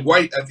mostly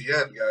white at the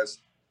end, guys.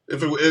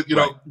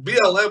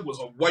 BLM was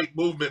a white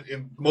movement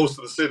in most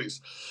of the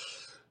cities.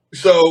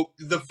 So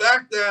the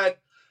fact that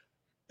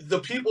the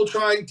people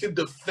trying to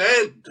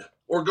defend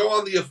or go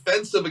on the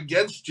offensive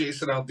against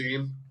Jason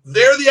Aldean,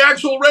 they're the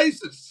actual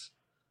racists.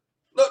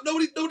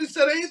 Nobody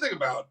said anything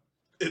about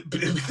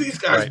these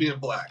guys being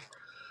black.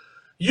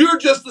 You're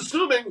just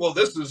assuming, well,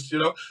 this is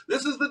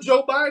the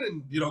Joe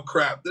Biden,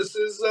 crap. This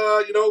is,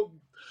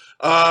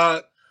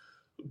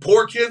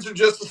 poor kids are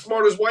just as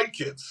smart as white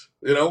kids.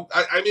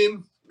 I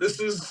mean, this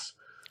is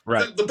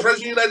the president of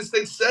the United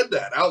States said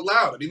that out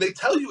loud. I mean, they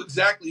tell you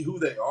exactly who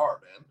they are,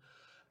 man.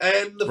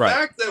 And the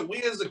fact that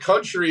we as a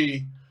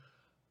country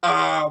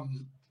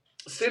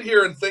sit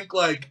here and think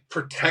like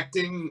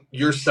protecting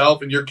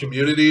yourself and your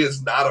community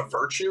is not a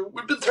virtue,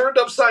 we've been turned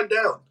upside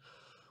down.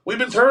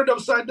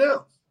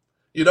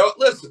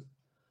 Listen,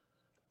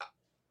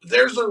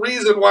 there's a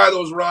reason why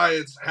those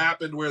riots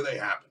happened where they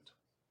happened.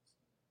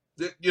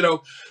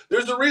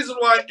 There's a reason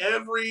why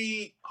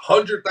every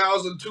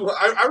 100,000, 200.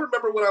 I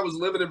remember when I was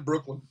living in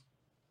Brooklyn,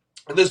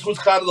 and this was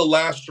kind of the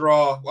last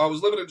straw. Well, I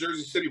was living in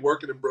Jersey City,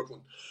 working in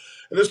Brooklyn,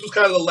 and this was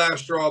kind of the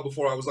last straw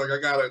before I was like, I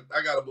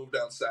gotta move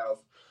down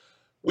south.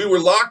 We were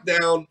locked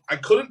down. I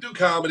couldn't do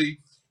comedy.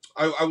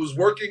 I was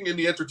working in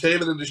the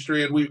entertainment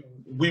industry, and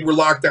we were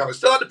locked down. I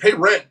still had to pay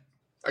rent.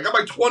 I got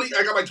my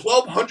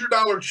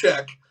 $1,200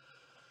 check,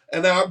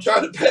 and now I'm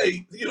trying to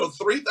pay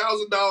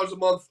 $3,000 a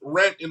month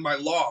rent in my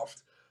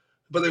loft,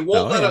 but they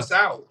won't let us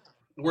out.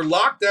 We're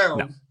locked down.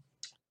 No.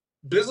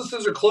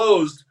 Businesses are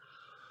closed,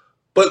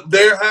 but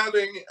they're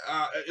having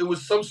it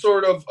was some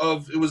sort of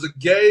it was a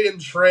gay and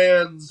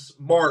trans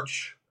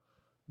march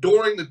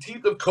during the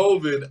teeth of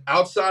COVID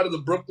outside of the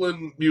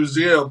Brooklyn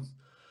Museum.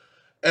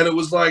 And it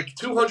was like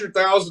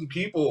 200,000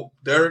 people,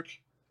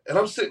 Derek. And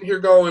I'm sitting here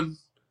going,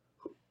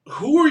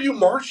 who are you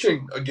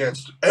marching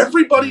against?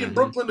 Everybody in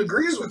Brooklyn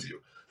agrees with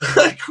you.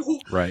 Like,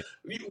 right.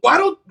 Why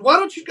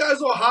don't you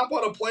guys all hop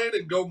on a plane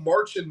and go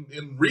march in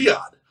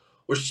Riyadh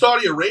or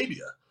Saudi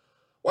Arabia?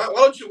 Why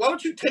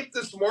don't you take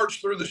this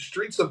march through the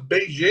streets of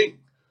Beijing?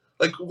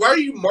 Like, why are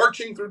you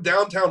marching through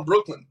downtown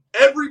Brooklyn?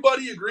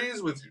 Everybody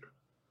agrees with you.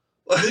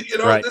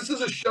 Right. This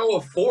is a show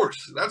of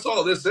force. That's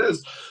all this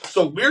is.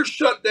 So we're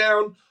shut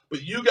down,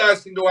 but you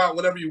guys can go out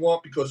whenever you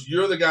want because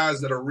you're the guys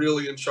that are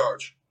really in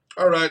charge.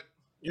 All right,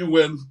 you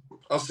win.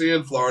 I'll see you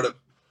in Florida.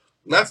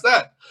 And that's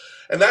that.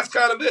 And that's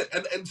kind of it.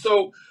 And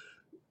so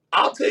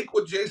I'll take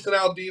what Jason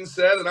Aldean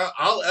said and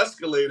I'll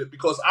escalate it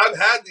because I've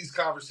had these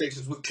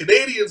conversations with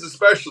Canadians,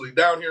 especially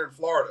down here in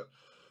Florida.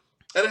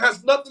 And it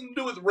has nothing to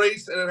do with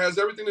race and it has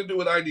everything to do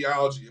with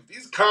ideology. If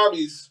these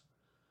commies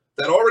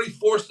that already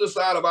forced us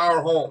out of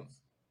our home,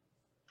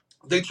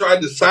 they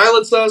tried to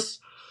silence us.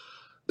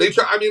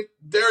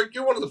 Derek,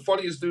 you're one of the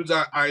funniest dudes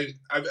I've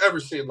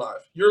ever seen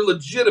live. You're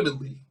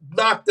legitimately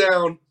knocked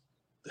down,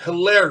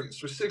 hilarious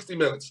for 60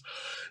 minutes.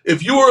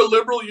 If you were a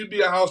liberal, you'd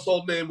be a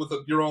household name with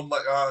your own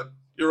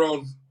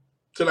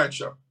Tonight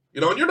Show.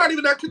 And you're not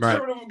even that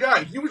conservative of a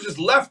guy. If you were just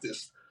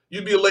leftist,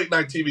 you'd be a late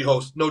night TV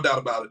host, no doubt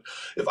about it.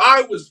 If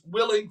I was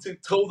willing to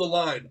toe the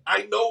line,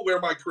 I know where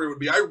my career would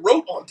be. I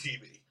wrote on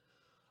TV.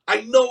 I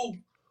know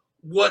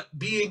what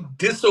being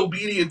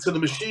disobedient to the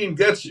machine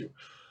gets you.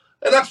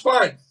 And that's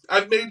fine.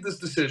 I've made this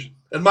decision.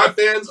 And my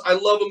fans, I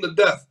love them to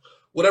death.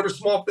 Whatever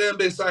small fan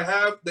base I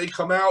have, they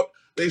come out,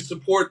 they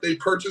support, they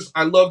purchase.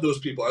 I love those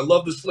people. I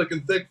love the slick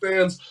and thick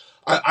fans.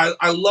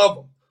 I love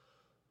them.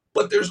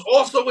 But there's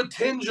also a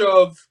tinge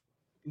of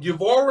it's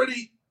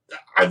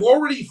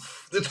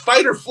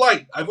fight or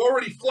flight. I've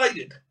already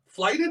flighted.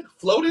 Flighted?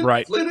 Floated?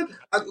 Right. Flitted?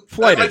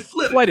 Flighted.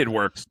 Flighted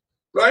works.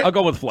 Right? I'll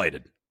go with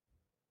flighted.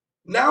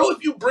 Now,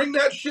 if you bring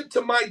that shit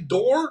to my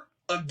door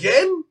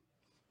again,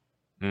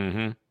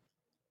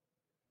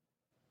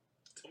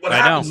 what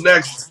happens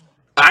next?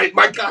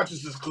 My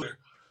conscience is clear.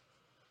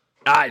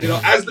 As the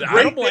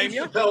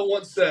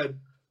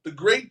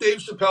great Dave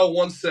Chappelle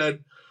once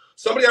said,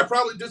 somebody I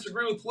probably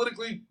disagree with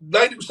politically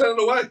 90% of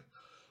the way,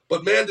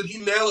 but man, did he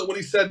nail it when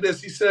he said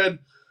this. He said,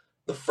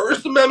 the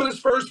First Amendment is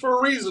first for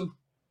a reason.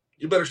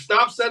 You better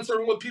stop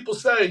censoring what people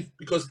say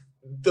because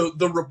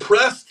the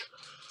repressed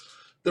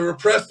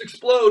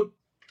explode.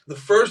 The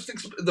First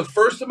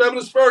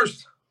Amendment is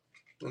first,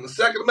 and the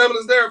Second Amendment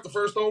is there if the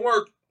first don't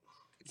work.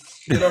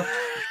 I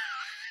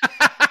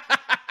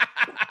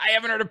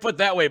haven't heard it put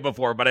that way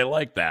before, but I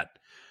like that.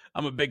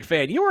 I'm a big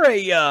fan. You were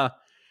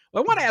I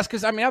want to ask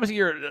because obviously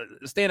you're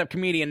a stand-up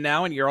comedian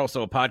now, and you're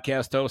also a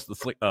podcast host,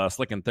 the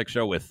Slick and Thick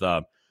Show with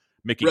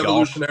Mickey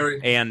Revolutionary,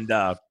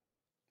 Gall.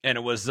 And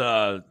it was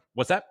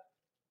what's that?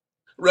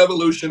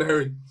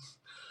 Revolutionary.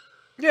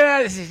 Yeah,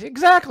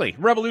 exactly.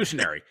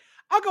 Revolutionary.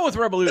 I'll go with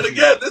revolutionary. And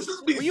again, this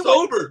is me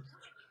sober.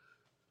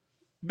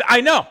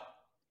 I know.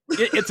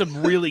 It's a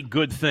really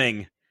good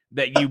thing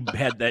that you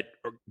had that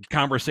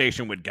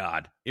conversation with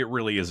God. It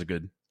really is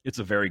it's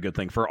a very good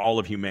thing for all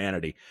of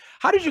humanity.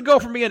 How did you go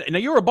from being, now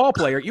you were a ball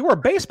player, you were a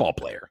baseball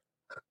player.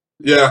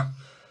 Yeah.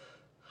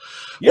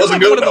 You're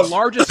like one of the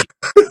largest.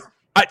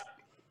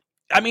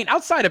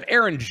 Outside of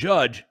Aaron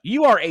Judge,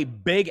 you are a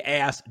big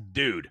ass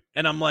dude.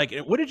 And I'm like,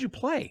 what did you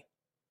play?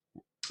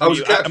 I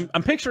was a catcher.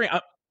 I'm picturing,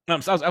 I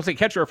was saying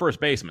catcher or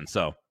first baseman,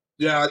 so.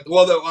 Yeah,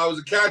 well, I was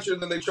a catcher,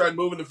 and then they tried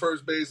moving to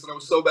first base, and I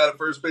was so bad at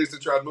first base, they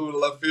tried moving to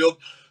left field.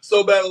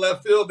 So bad at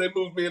left field, they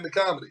moved me into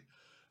comedy.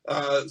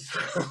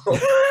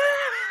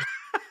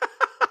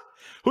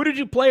 Who did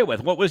you play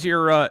with? What was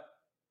your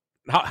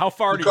how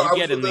far did you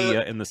get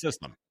in the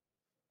system?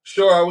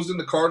 Sure, I was in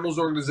the Cardinals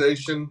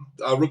organization,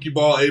 rookie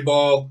ball, A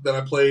ball. Then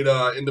I played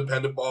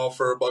independent ball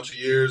for a bunch of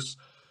years.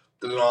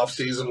 Did an off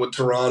season with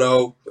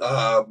Toronto.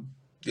 I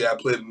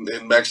played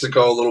in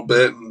Mexico a little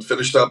bit and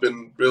finished up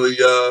in really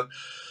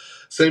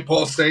St.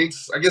 Paul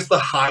Saints. I guess the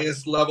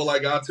highest level I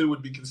got to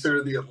would be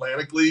considered the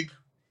Atlantic League,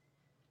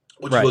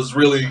 which was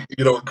really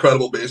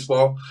incredible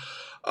baseball.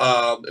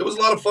 It was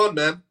a lot of fun,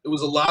 man. It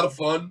was a lot of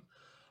fun.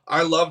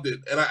 I loved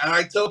it. And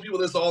I tell people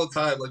this all the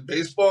time. Like,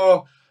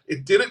 baseball,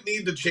 it didn't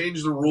need to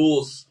change the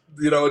rules.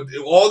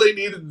 All they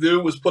needed to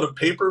do was put a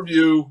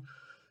pay-per-view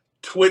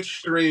Twitch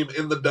stream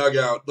in the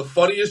dugout. The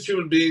funniest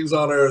human beings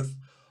on earth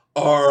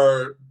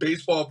are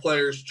baseball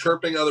players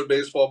chirping other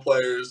baseball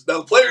players. Now,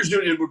 the Players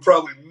Union would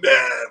probably never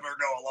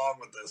go along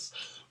with this.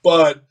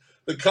 But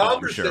the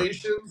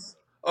conversations,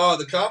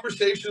 the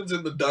conversations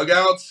in the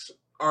dugouts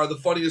are the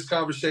funniest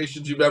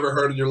conversations you've ever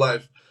heard in your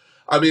life.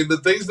 I mean, the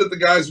things that the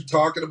guys are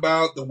talking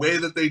about, the way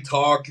that they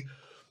talk,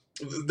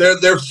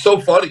 they're so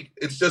funny.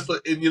 It's just,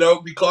 and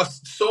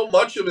because so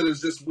much of it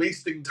is just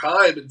wasting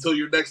time until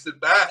you're next at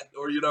bat,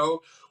 or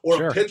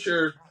Sure. a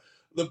pitcher.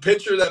 The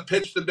pitcher that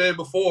pitched the day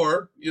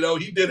before,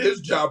 he did his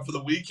job for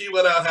the week. He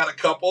went out, had a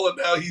couple, and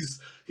now he's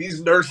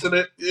nursing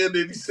it, and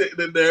he's sitting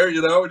in there, and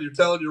you're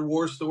telling your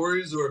war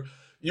stories, or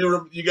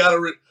you gotta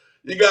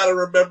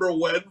remember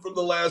when from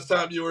the last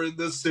time you were in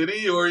this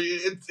city, or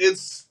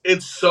it's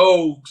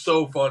so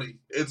funny.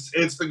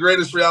 It's the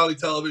greatest reality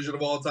television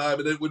of all time,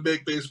 and it would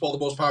make baseball the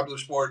most popular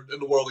sport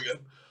in the world again.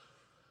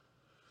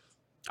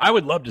 I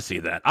would love to see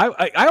that.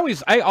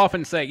 I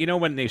often say,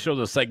 when they show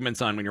those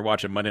segments on when you're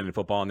watching Monday Night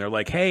Football, and they're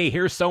like, "Hey,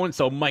 here's so and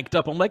so mic'd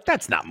up." I'm like,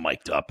 "That's not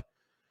mic'd up."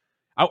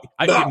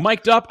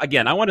 Mic'd up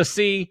again. I want to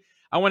see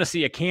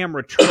a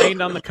camera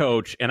trained on the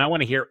coach, and I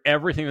want to hear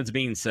everything that's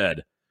being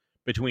said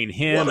between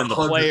him 100. and the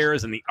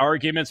players and the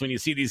arguments. When you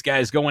see these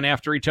guys going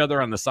after each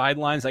other on the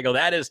sidelines, I go,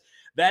 that is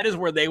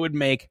where they would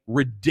make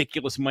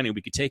ridiculous money.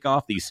 We could take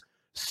off these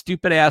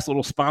stupid ass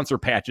little sponsor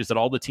patches that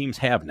all the teams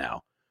have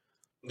now.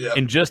 Yeah.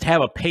 And just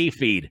have a pay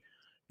feed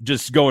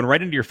just going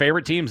right into your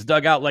favorite team's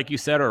dugout, like you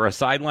said, or a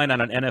sideline on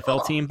an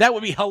NFL team. That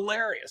would be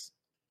hilarious.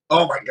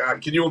 Oh, my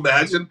God. Can you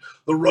imagine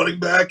the running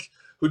back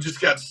who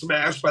just got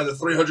smashed by the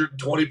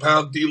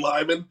 320-pound D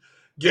lineman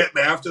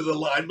getting after the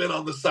lineman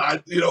on the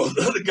side,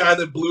 the guy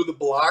that blew the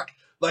block?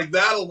 Like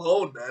that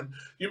alone, man.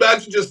 You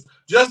imagine just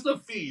a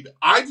feed.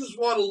 I just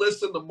want to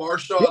listen to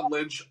Marshawn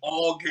Lynch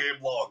all game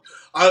long.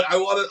 I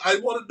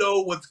want to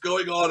know what's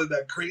going on in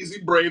that crazy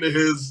brain of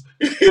his.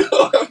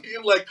 Because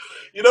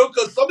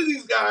some of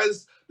these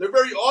guys, they're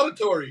very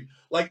auditory.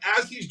 Like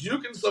as he's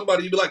juking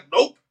somebody, you'd be like,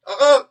 nope,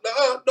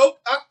 nope.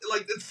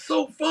 Like it's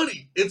so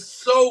funny. It's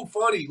so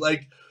funny.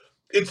 Like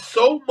it's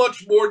so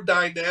much more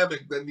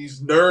dynamic than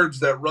these nerds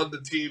that run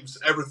the teams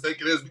ever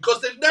think it is, because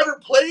they've never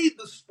played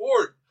the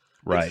sport.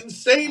 Right. It's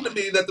insane to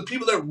me that the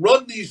people that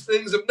run these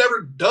things have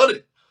never done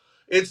it.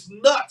 It's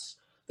nuts.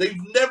 They've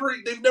never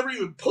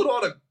even put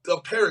on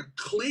a pair of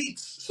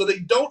cleats, so they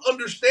don't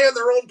understand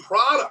their own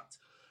product.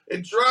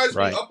 It drives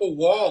me up a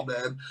wall,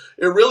 man.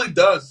 It really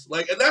does.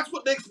 And that's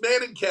what makes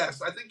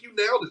Manningcast. I think you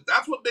nailed it.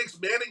 That's what makes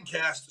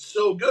Manningcast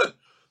so good.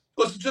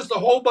 Because it's just a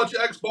whole bunch of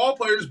ex-ball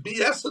players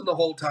BSing the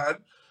whole time.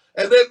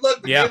 And then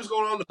look, the game's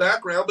going on in the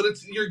background, but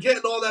you're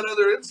getting all that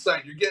other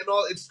insight. You're getting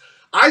all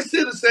I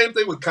say the same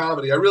thing with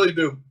comedy. I really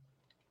do.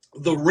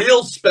 The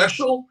real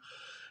special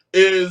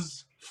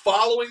is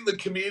following the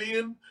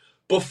comedian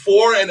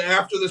before and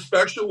after the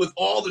special with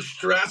all the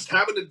stress,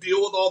 having to deal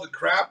with all the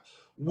crap,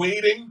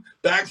 waiting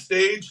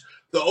backstage.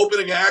 The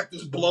opening act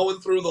is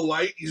blowing through the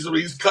light.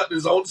 He's cutting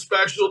his own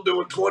special,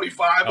 doing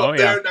 25 up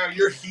there. Now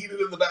you're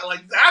heated in the back.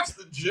 Like, that's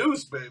the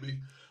juice, baby.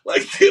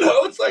 Like,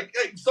 it's like,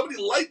 hey,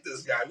 somebody light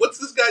this guy. What's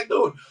this guy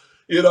doing?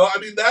 I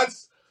mean,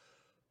 that's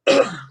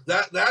the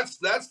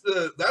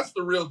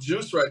real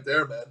juice right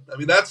there, man. I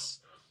mean,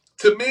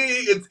 to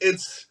me,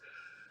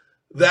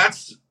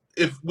 that's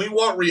if we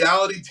want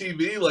reality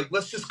TV,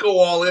 let's just go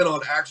all in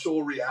on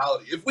actual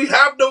reality. If we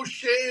have no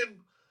shame,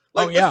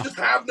 let's just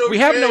have no shame. We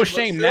have no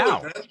shame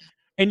now. Man.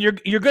 And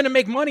you're going to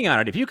make money on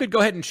it. If you could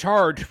go ahead and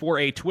charge for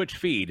a Twitch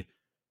feed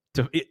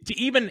to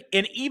even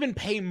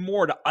pay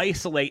more to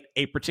isolate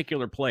a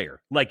particular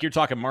player, like you're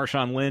talking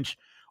Marshawn Lynch,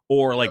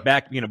 or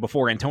back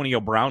before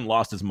Antonio Brown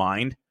lost his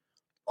mind.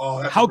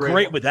 Oh, how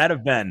great would that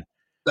have been?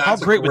 How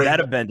great would that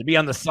have been to be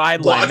on the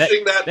sideline?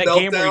 Watching that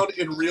meltdown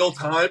in real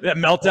time. That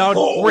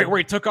meltdown where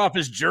he took off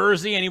his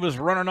jersey and he was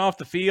running off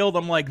the field.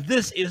 I'm like,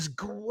 this is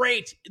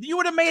great. You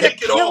would have made a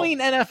killing,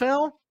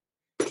 NFL.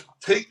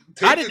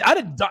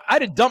 I'd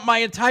have dumped my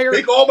entire.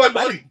 Take all my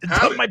money.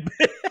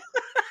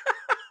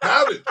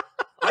 Have it.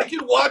 I can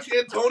watch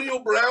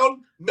Antonio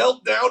Brown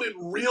melt down in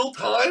real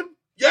time.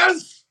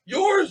 Yes,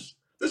 yours.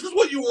 This is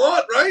what you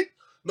want, right?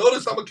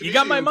 Notice I'm a comedian. You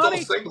got my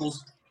money.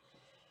 Singles.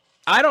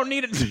 I don't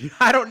need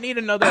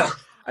another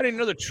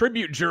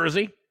tribute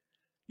jersey.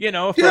 You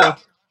want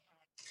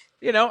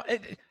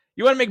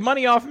to make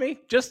money off me?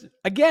 Just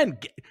again,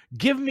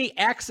 give me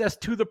access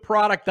to the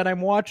product that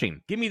I'm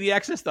watching. Give me the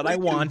access that I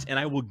want, and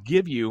I will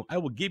give you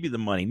the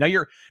money. Now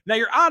you're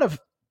out of,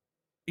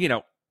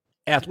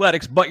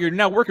 athletics, but you're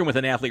now working with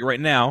an athlete right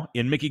now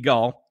in Mickey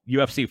Gall,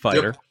 UFC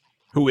fighter,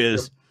 who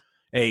is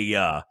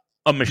a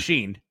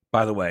machine,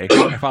 by the way.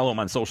 I follow him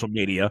on social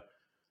media.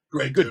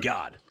 Great. Good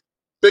God.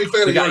 Big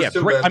fan of yours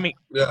too, great, man.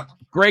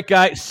 Great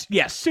guy.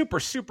 Yeah, super,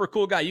 super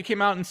cool guy. You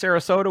came out in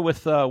Sarasota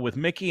with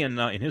Mickey and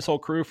his whole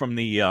crew from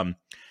the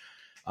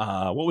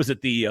what was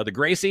it? The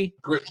Gracie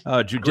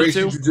Jiu-Jitsu?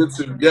 Gracie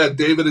Jiu-Jitsu. Yeah,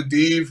 David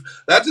Adiv.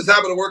 That just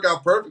happened to work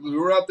out perfectly. We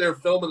were out there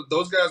filming.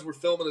 Those guys were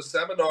filming a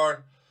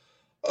seminar.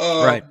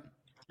 Right.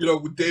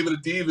 With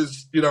David Adiv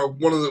is,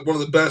 one of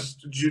the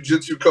best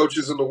jiu-jitsu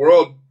coaches in the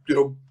world,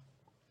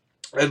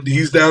 and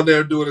he's down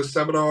there doing a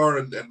seminar,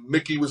 and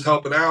Mickey was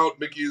helping out.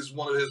 Mickey is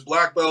one of his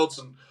black belts,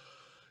 and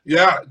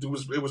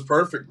it was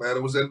perfect, man.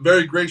 It was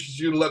very gracious of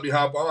you to let me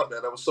hop on,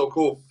 man. That was so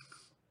cool.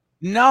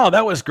 No,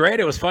 that was great.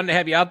 It was fun to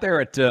have you out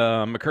there at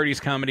McCurdy's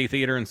Comedy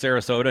Theater in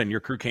Sarasota, and your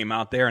crew came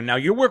out there. And now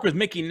you work with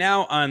Mickey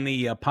now on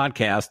the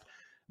podcast,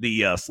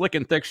 the Slick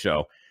and Thick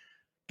Show.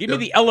 Give me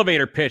the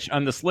elevator pitch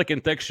on the Slick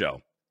and Thick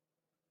Show.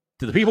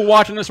 To the people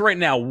watching this right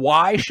now,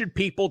 why should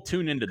people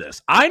tune into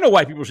this? I know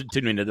why people should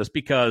tune into this,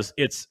 because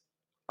it's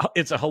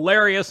a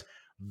hilarious,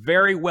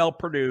 very well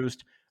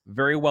produced,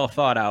 very well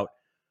thought out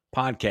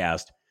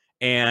podcast,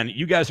 and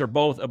you guys are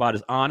both about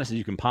as honest as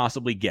you can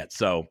possibly get.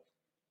 So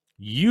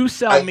you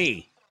sell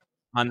me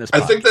on this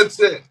podcast. I think that's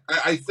it.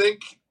 I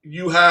think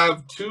you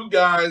have two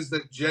guys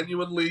that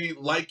genuinely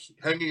like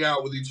hanging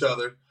out with each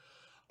other,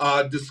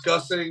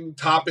 discussing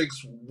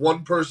topics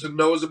one person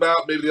knows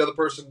about, maybe the other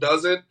person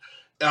doesn't.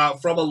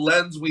 From a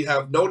lens, we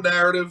have no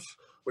narrative.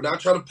 We're not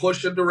trying to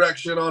push a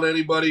direction on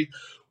anybody.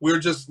 We're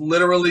just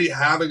literally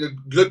having a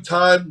good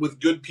time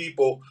with good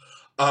people.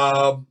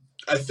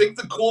 I think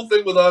the cool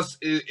thing with us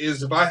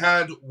is if I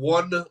had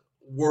one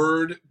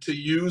word to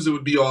use, it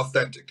would be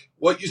authentic.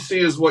 What you see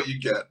is what you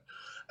get.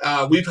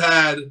 We've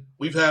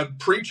had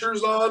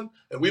preachers on,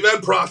 and we've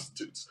had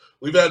prostitutes.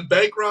 We've had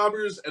bank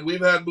robbers, and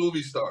we've had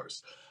movie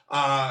stars.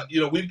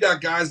 We've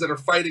got guys that are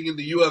fighting in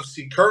the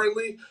UFC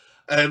currently,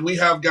 and we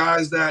have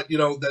guys that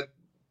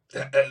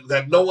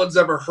that no one's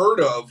ever heard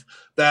of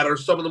that are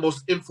some of the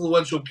most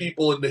influential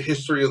people in the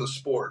history of the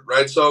sport,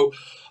 right? So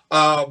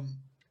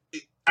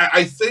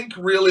I think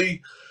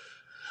really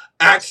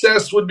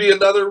access would be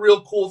another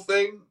real cool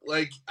thing.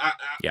 Like,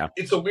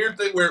 it's a weird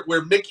thing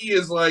where Mickey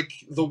is like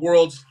the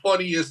world's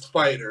funniest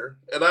fighter,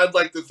 and I'd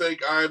like to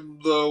think I'm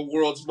the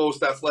world's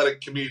most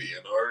athletic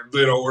comedian,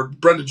 or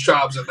Brendan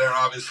Schaub's in there,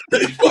 obviously.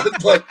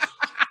 but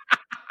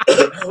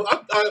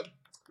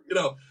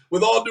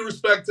with all due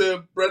respect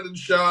to Brendan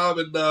Schaub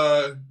and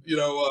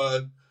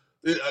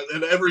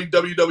every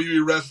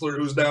WWE wrestler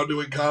who's now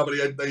doing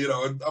comedy,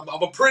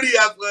 I'm a pretty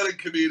athletic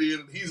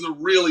comedian, and he's a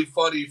really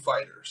funny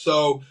fighter.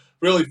 So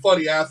really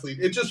funny athlete.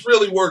 It just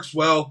really works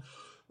well.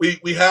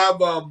 We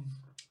have.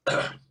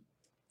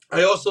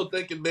 I also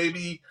think, and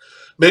maybe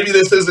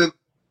this isn't,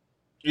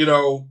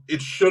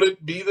 it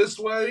shouldn't be this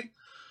way,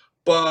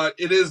 but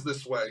it is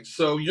this way.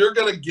 So you're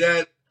gonna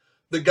get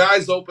the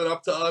guys open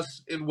up to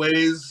us in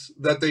ways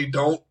that they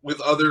don't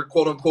with other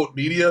quote unquote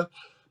media,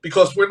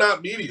 because we're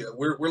not media.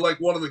 We're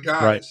like one of the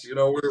guys. Right.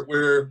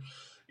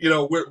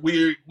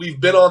 We've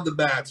been on the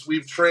mats.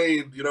 We've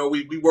trained.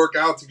 We work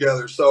out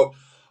together. So.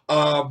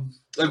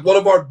 Like one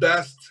of our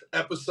best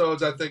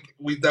episodes, I think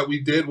that we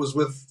did was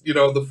with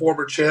the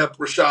former champ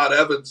Rashad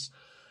Evans,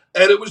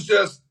 and it was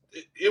just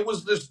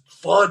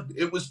fun.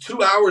 It was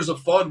 2 hours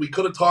of fun. We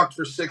could have talked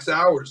for 6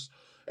 hours,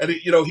 and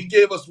he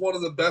gave us one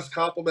of the best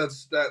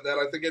compliments that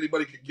I think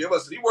anybody could give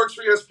us. And he works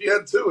for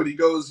ESPN too, and he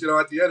goes,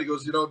 at the end, he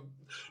goes,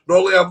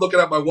 normally I'm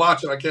looking at my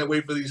watch and I can't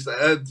wait for these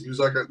to end. He was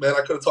like, man,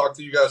 I could have talked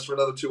to you guys for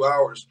another 2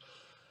 hours.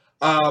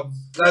 And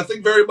I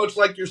think very much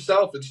like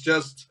yourself, it's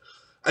just.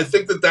 I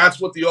think that's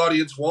what the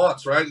audience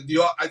wants, right?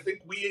 I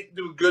think we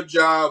do a good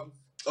job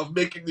of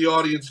making the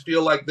audience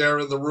feel like they're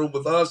in the room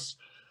with us,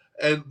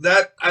 and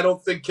that I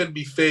don't think can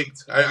be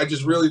faked. I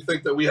just really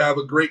think that we have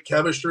a great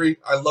chemistry.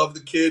 I love the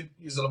kid.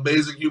 He's an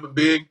amazing human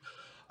being,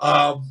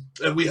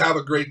 and we have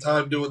a great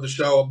time doing the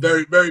show. I'm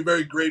very, very,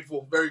 very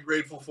grateful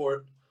for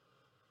it.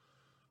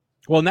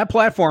 Well, and that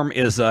platform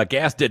is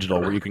Gas Digital,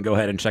 where you can go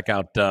ahead and check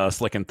out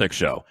Slick and Thick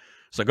Show.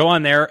 So go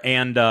on there,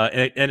 and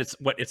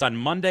it's on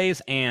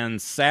Mondays and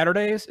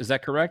Saturdays. Is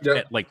that correct? Yeah.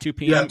 At like 2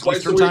 p.m.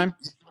 Eastern time?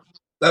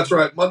 That's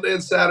right. Monday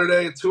and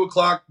Saturday at 2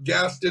 o'clock,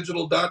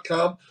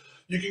 gasdigital.com.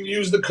 You can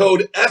use the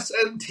code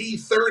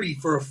SNT30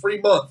 for a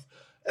free month.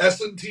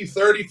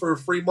 SNT30 for a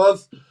free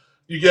month.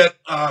 You get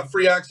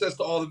free access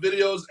to all the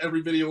videos,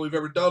 every video we've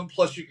ever done,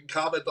 plus you can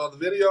comment on the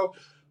video.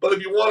 But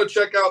if you want to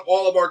check out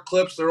all of our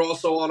clips, they're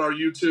also on our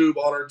YouTube,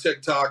 on our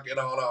TikTok, and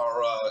on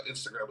our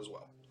Instagram as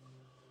well.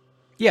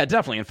 Yeah,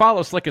 definitely. And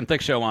follow Slick and Thick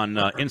Show on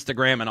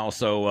Instagram, and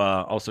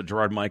also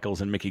Gerard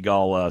Michaels and Mickey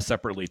Gall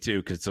separately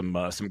too, because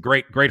some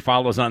great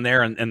follows on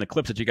there, and the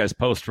clips that you guys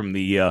post from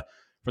the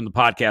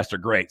podcast are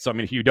great. So I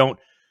mean, if you're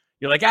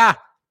like, do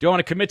I want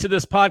to commit to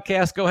this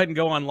podcast? Go ahead and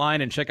go online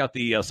and check out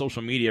the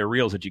social media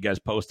reels that you guys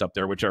post up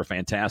there, which are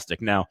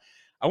fantastic. Now,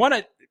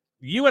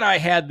 you and I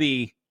had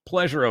the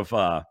pleasure of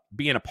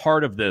being a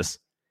part of this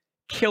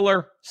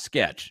killer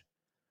sketch.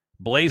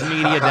 Blaze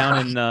Media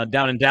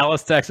down in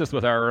Dallas, Texas,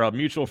 with our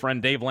mutual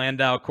friend Dave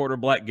Landau, Quarter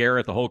Black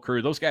Garrett, the whole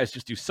crew. Those guys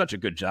just do such a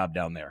good job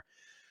down there.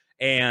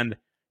 And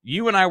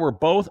you and I were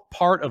both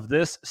part of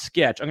this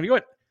sketch. I'm not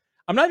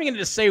even going to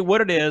just say what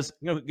it is.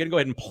 I'm going to go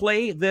ahead and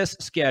play this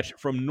sketch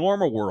from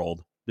Normal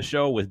World, the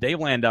show with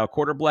Dave Landau,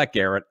 Quarter Black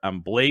Garrett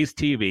on Blaze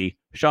TV.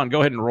 Sean, go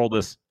ahead and roll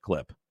this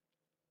clip.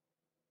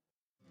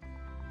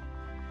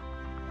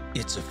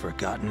 It's a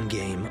forgotten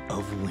game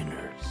of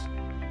winners,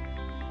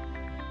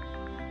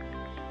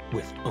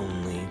 with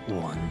only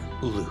one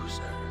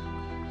loser.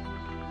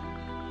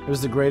 It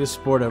was the greatest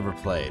sport ever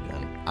played,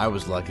 and I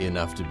was lucky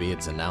enough to be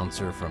its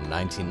announcer from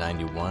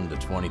 1991 to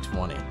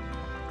 2020.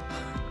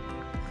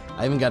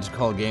 I even got to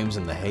call games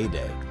in the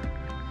heyday.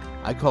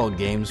 I called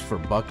games for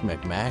Buck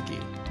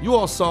McMackey. You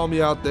all saw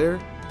me out there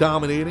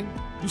dominating.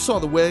 You saw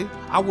the way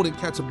I wouldn't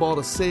catch a ball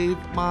to save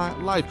my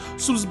life.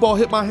 As soon as the ball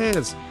hit my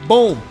hands,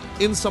 boom,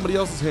 in somebody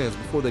else's hands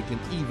before they can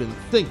even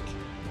think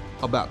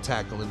about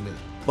tackling me.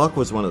 Buck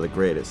was one of the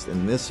greatest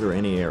in this or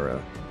any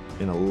era.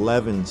 In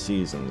 11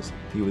 seasons,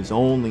 he was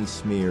only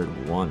smeared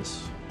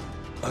once.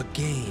 A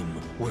game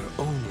where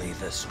only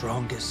the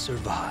strongest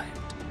survived.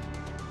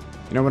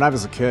 You know, when I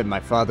was a kid,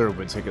 my father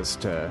would take us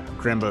to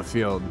Grambo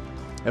Field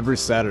every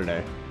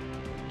Saturday.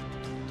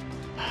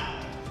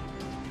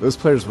 Those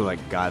players were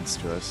like gods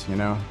to us, you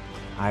know?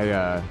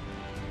 I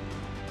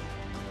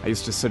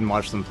used to sit and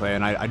watch them play,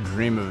 and I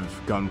dream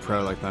of going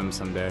pro like them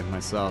someday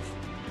myself.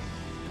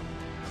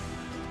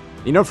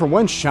 You know, for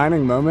one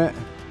shining moment,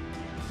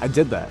 I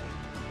did that.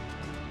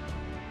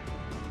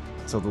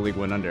 Until the league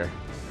went under.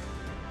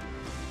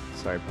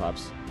 Sorry,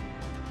 Pops.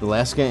 The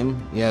last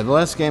game? Yeah, the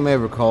last game I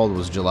ever called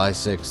was July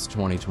 6th,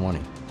 2020.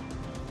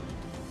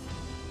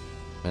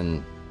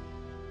 And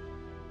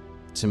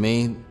to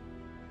me,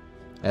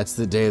 that's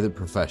the day that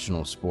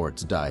professional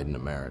sports died in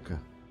America.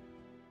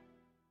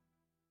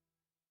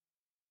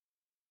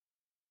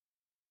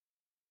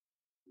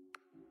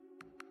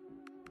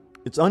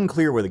 It's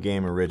unclear where the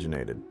game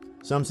originated.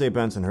 Some say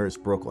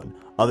Bensonhurst, Brooklyn.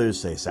 Others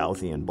say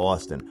Southie in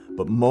Boston.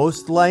 But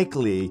most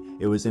likely,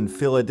 it was in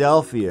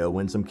Philadelphia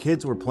when some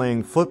kids were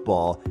playing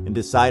football and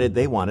decided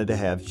they wanted to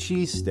have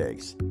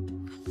cheesesteaks.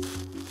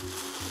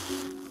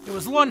 It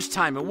was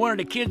lunchtime and one of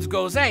the kids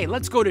goes, "Hey,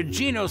 let's go to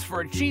Gino's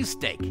for a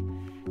cheesesteak."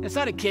 This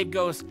other kid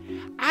goes,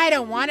 "I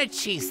don't want a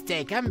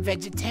cheesesteak, I'm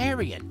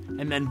vegetarian."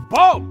 And then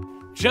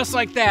boom! Just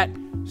like that,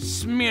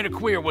 smear the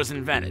queer was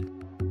invented.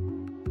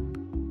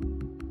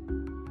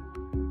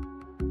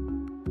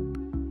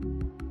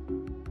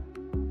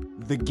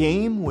 The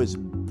game was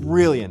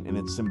brilliant in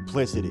its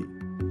simplicity.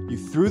 You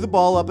threw the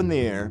ball up in the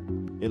air,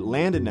 it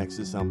landed next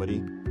to somebody,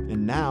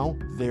 and now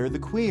they're the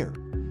queer.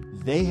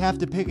 They have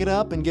to pick it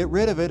up and get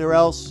rid of it or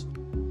else...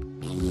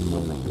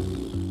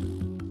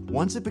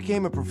 Once it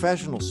became a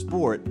professional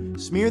sport,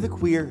 Smear the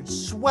Queer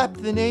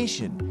swept the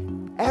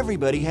nation.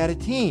 Everybody had a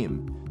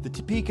team. The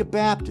Topeka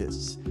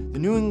Baptists, the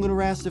New England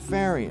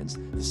Rastafarians,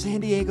 the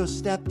San Diego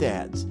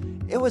Stepdads.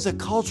 It was a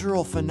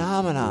cultural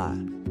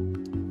phenomenon.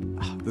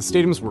 The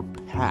stadiums were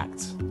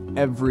packed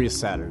every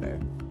Saturday.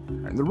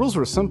 And the rules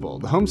were simple.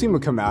 The home team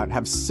would come out,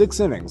 have 6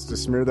 innings to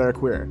smear their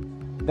queer.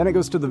 Then it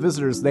goes to the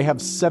visitors. They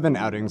have 7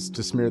 outings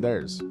to smear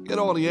theirs. Get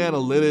all the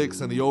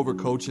analytics and the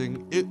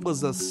overcoaching. It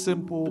was a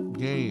simple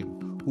game.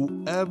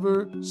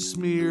 Whoever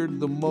smeared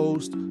the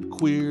most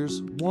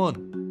queers won.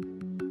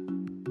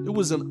 It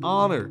was an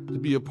honor to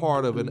be a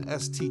part of an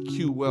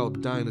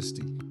STQL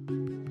dynasty.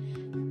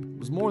 It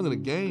was more than a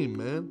game,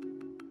 man.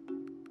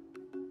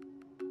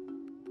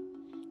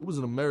 It was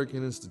an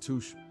American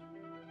institution.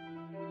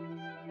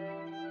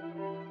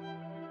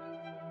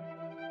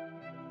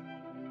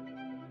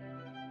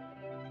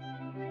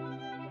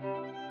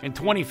 In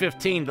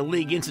 2015, the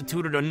league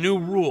instituted a new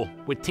rule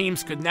where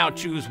teams could now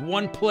choose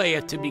one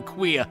player to be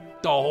queer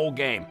the whole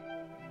game.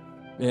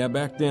 Yeah,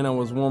 back then I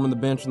was warming the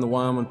bench in the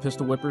Wyoming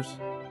Pistol Whippers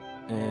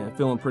and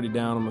feeling pretty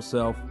down on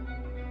myself.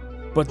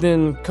 But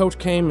then Coach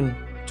came and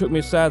took me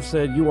aside and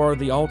said, "You are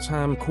the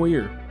all-time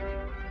queer."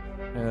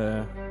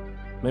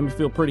 Made me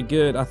feel pretty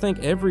good. I think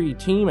every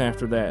team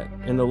after that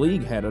in the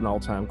league had an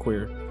all-time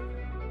queer.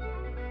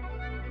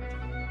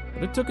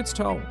 But it took its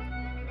toll.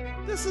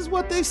 This is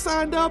what they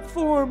signed up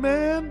for,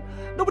 man.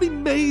 Nobody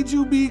made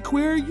you be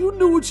queer. You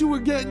knew what you were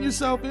getting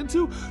yourself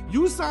into.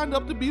 You signed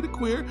up to be the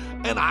queer,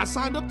 and I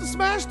signed up to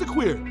smash the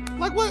queer.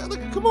 Like what?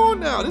 Like, come on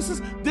now.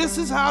 This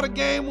is how the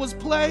game was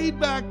played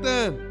back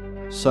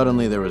then.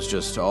 Suddenly there was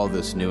just all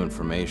this new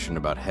information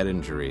about head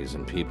injuries,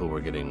 and people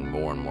were getting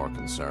more and more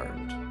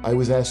concerned. I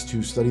was asked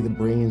to study the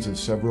brains of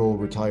several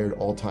retired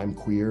all-time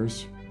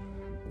queers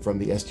from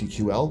the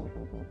STQL.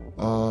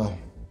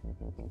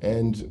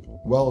 And,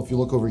 well, if you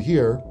look over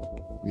here,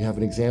 we have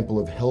an example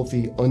of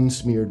healthy,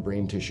 unsmeared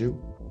brain tissue.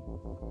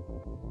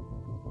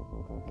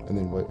 And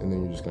then what? And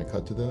then you're just going to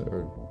cut to that?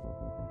 Or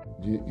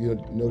do you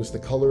notice the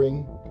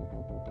coloring?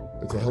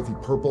 It's a healthy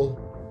purple.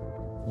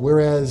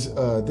 Whereas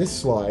this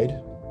slide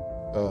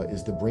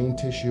is the brain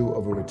tissue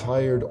of a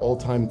retired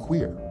all-time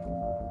queer.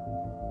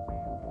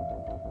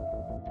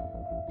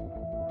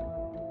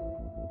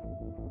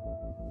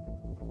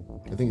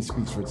 I think it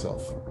speaks for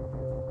itself.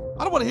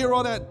 I don't want to hear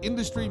all that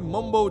industry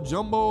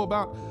mumbo-jumbo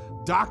about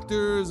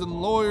doctors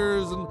and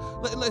lawyers, and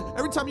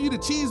every time you eat a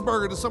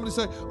cheeseburger, does somebody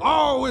say,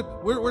 "Oh,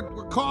 we're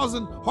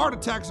causing heart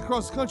attacks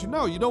across the country"?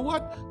 No, you know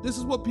what? This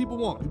is what people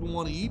want. People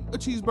want to eat a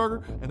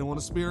cheeseburger and they want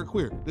to smear a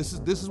queer. This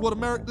is what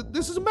America.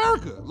 This is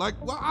America. Like,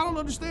 well, I don't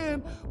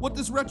understand what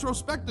this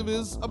retrospective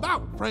is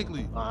about,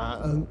 frankly.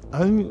 I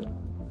think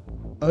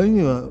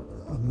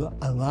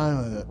a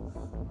lot of it.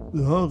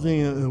 The whole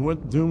thing is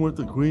what doing with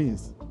the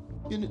queens.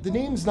 The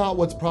name's not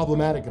what's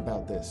problematic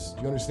about this.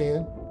 Do you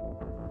understand?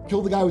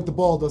 Kill the guy with the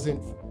ball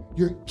doesn't...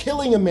 You're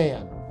killing a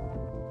man.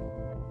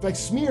 In fact,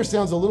 smear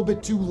sounds a little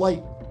bit too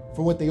light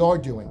for what they are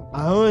doing.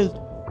 I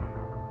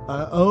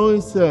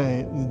always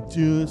say the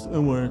Jews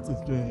are worth the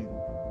thing.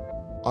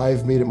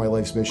 I've made it my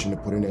life's mission to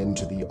put an end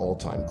to the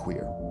all-time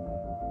queer.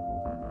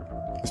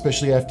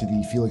 especially after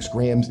the Felix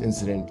Grahams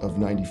incident of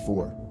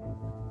 '94.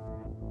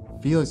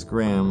 Felix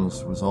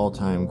Grahams was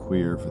all-time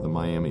queer for the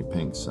Miami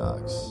Pink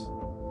Sox.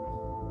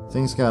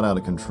 Things got out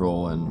of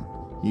control and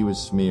he was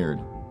smeared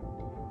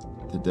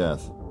to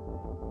death.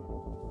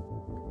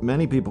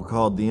 Many people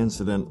called the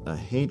incident a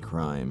hate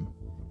crime,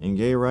 and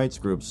gay rights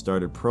groups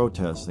started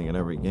protesting at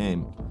every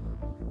game.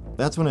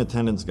 That's when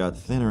attendance got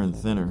thinner and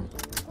thinner.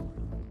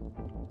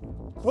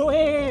 Whoa,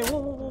 hey,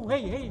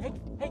 no.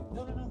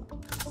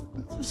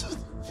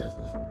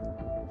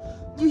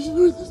 Juice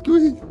worth the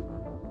squeeze.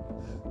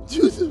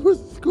 Juice is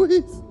worth the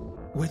squeeze.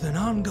 With an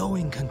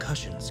ongoing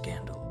concussion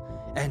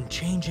scandal and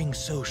changing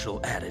social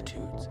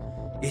attitudes,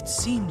 it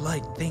seemed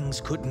like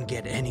things couldn't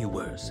get any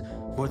worse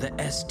for the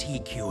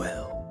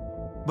STQL.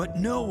 But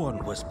no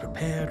one was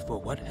prepared for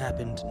what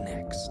happened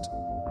next.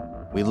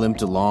 We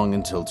limped along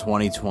until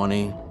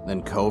 2020,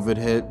 then COVID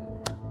hit.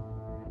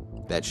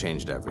 That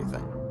changed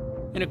everything.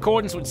 In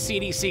accordance with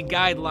CDC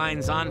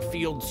guidelines,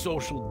 on-field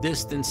social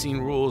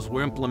distancing rules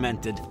were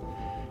implemented,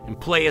 and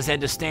players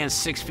had to stand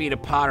 6 feet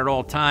apart at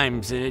all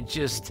times. And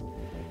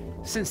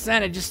since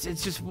then, it's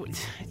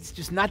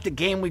just not the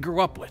game we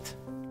grew up with.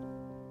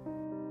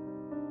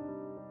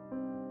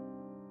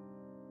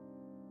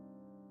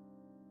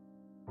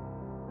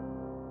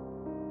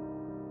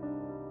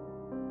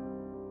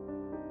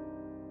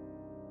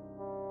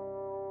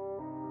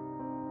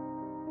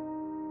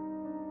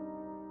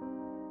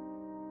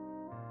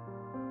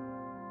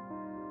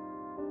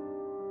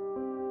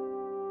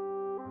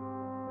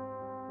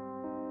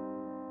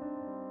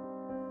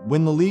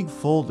 When the league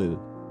folded,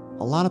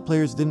 a lot of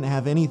players didn't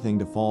have anything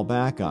to fall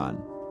back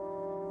on.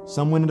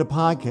 Some went into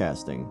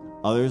podcasting,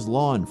 others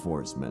law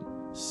enforcement.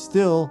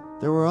 Still,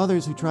 there were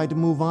others who tried to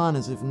move on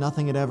as if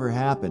nothing had ever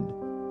happened,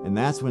 and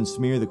that's when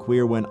Smear the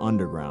Queer went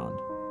underground.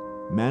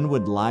 Men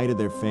would lie to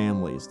their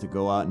families to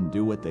go out and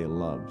do what they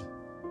loved.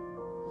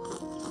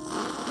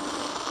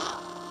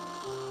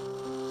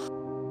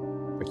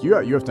 Like, you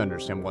have to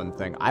understand one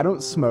thing. I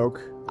don't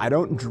smoke, I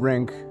don't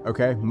drink,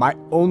 okay? My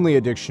only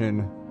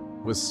addiction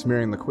was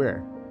smearing the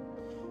queer.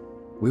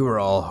 We were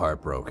all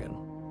heartbroken.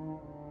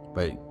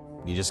 But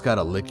you just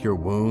gotta lick your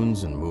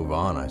wounds and move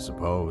on, I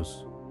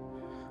suppose.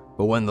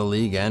 But when the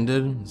league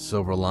ended, the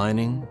silver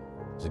lining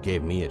is it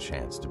gave me a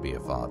chance to be a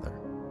father.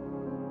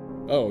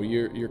 Oh,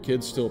 your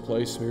kids still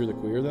play Smear the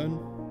Queer then?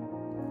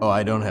 Oh,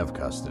 I don't have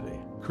custody.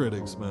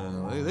 Critics,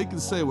 man, they can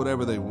say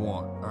whatever they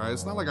want, all right?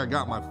 It's not like I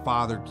got my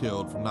father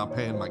killed from not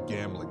paying my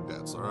gambling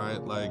debts, all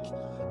right? Like,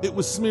 it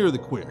was Smear the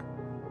Queer.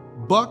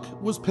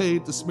 Buck was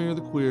paid to smear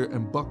the queer,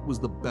 and Buck was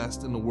the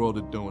best in the world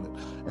at doing it.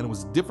 And it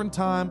was a different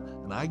time,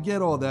 and I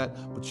get all that,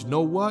 but you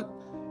know what?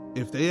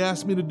 If they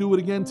asked me to do it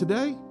again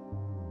today,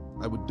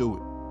 I would do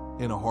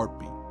it in a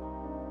heartbeat.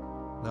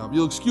 Now, if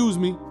you'll excuse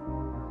me,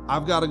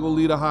 I've got to go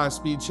lead a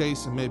high-speed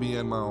chase and maybe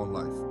end my own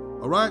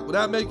life. All right? Would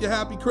that make you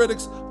happy,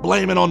 critics?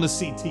 Blame it on the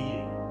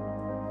CTE.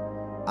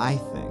 I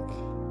think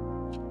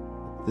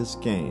this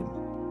game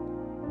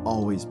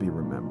always be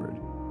remembered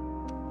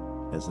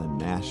as a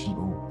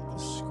national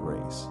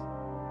disgrace.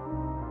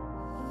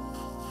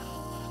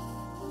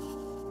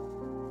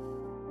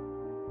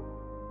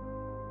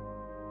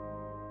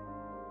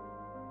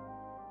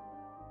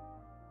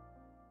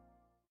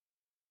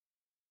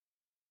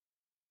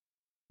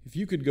 If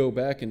you could go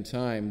back in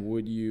time,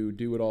 would you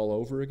do it all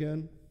over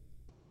again?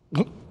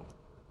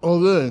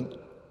 All day.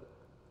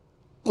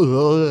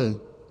 All day.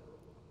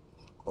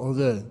 All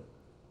day.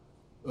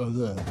 All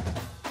day.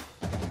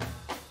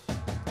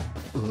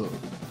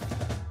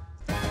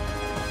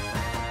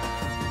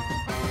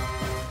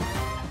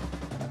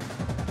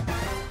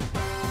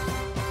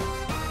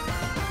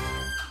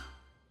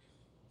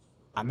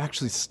 I'm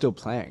actually still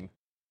playing.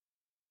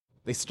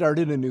 They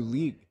started a new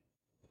league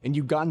in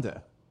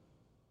Uganda.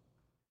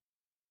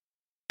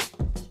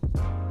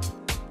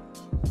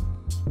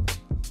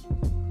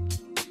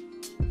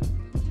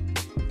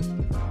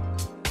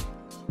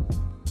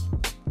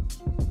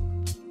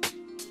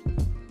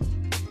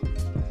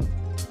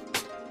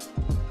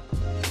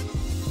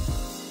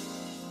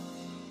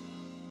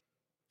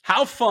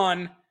 How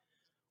fun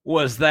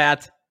was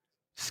that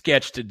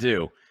sketch to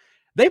do?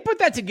 They put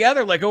that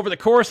together like over the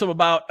course of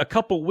about a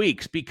couple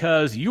weeks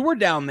because you were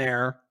down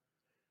there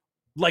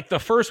like the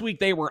first week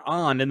they were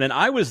on, and then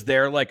I was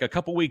there like a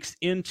couple weeks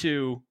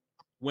into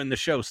when the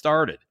show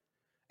started.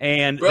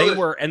 And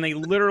they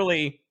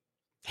literally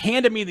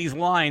handed me these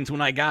lines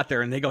when I got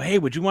there, and they go, "Hey,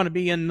 would you want to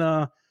be in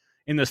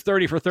this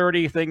 30 for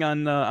 30 thing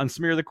on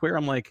Smear the Queer?"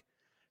 I'm like,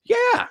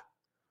 "Yeah."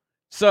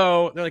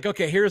 So they're like,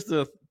 "Okay,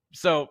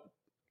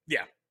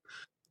 yeah."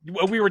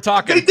 We were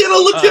talking. They did a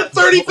legit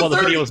 30 for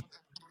 30.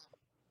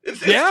 It's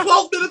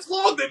 12 minutes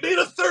long. They made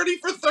a 30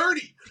 for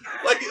 30.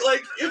 Like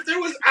if there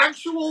was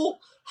actual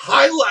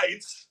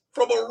highlights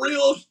from a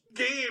real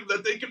game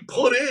that they can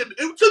put in,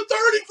 it was a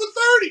 30 for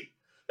 30.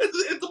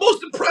 And the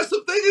most impressive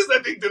thing is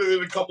that they did it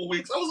in a couple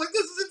weeks. I was like,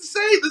 this is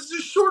insane. This is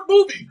a short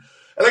movie.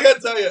 And I got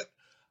to tell you,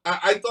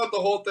 I thought the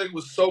whole thing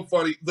was so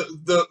funny.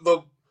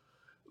 The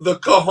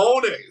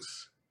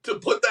cojones to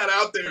put that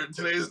out there in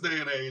today's day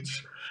and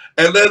age.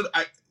 And then,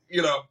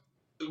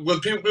 when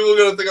people are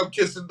gonna think I'm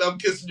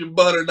kissing your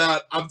butt or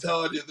not, I'm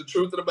telling you, the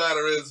truth of the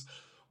matter is,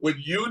 when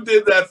you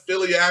did that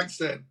Philly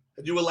accent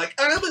and you were like,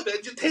 I'm a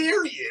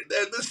vegetarian,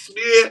 and the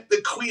smear,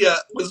 the queer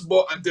was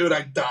more, dude,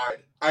 I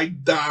died.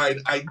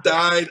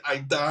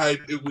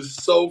 It was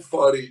so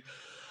funny.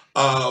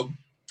 I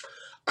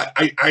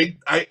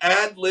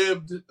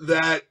ad-libbed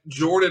that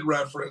Jordan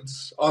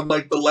reference on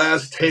like the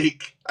last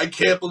take. I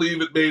can't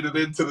believe it made it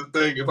into the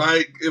thing. If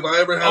I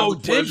ever have the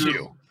pleasure, did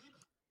you?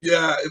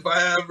 Yeah, if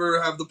I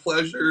ever have the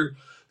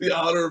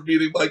honor of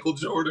meeting Michael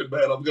Jordan,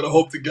 man, I'm gonna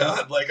hope to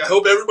God, like, I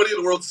hope everybody in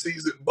the world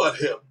sees it but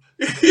him.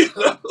 You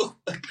know?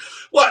 Like,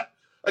 what?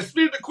 I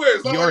speak the queer.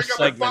 It's not like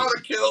I got my father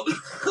killed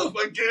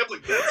by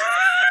gambling debts.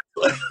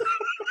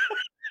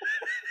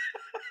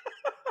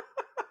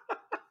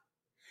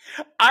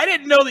 I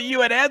didn't know that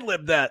you had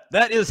ad-libbed that.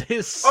 That is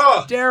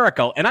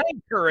hysterical. And I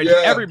encourage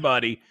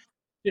everybody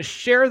to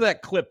share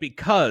that clip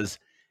because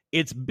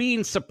it's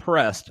being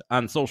suppressed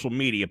on social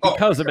media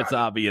because of its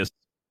obvious,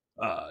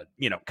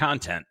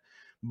 content.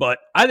 But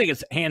I think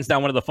it's hands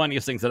down one of the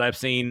funniest things that I've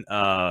seen.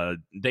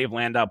 Dave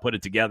Landau put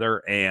it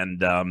together,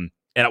 and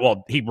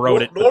he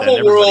wrote it, but then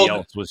everybody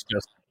else was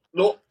just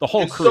the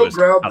whole crew is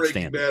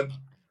outstanding, man.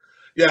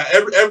 Yeah,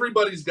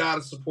 everybody's got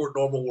to support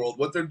Normal World.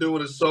 What they're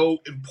doing is so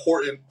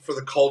important for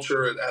the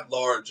culture at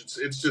large.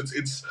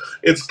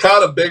 It's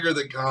kind of bigger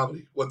than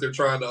comedy what they're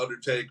trying to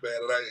undertake, man.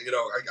 And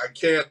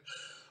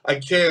I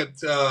can't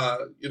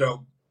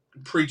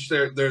preach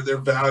their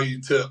value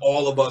to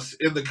all of us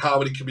in the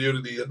comedy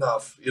community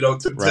enough.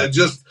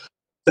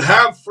 To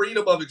have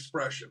freedom of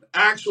expression,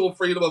 actual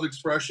freedom of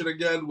expression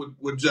again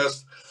would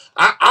just.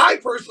 I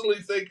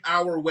personally think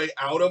our way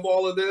out of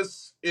all of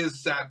this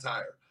is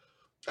satire.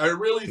 I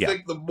really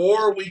think the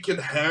more we can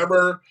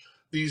hammer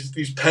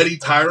these petty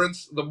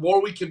tyrants, the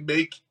more we can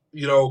make,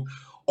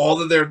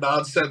 all of their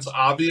nonsense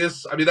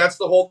obvious. I mean, that's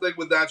the whole thing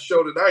with that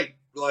show tonight.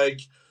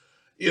 Like,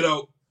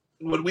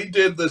 when we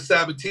did the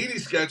Sabatini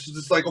sketches,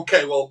 it's like,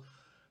 okay, well,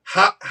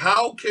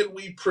 how can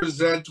we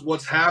present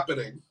what's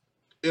happening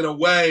in a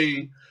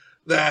way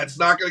that's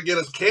not going to get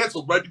us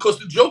canceled, right? Because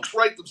the jokes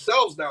write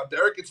themselves now,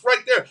 Derek. It's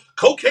right there.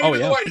 Cocaine in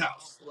the White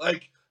House.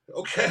 Like,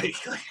 okay,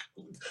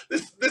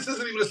 this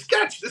isn't even a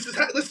sketch. This is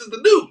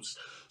the news.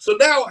 So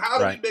now, how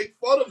do we make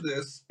fun of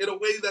this in a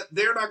way that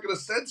they're not going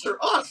to censor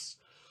us?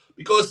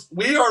 Because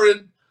we are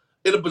in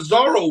a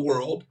bizarro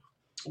world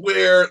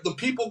where the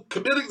people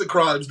committing the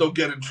crimes don't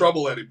get in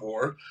trouble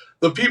anymore.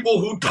 The people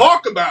who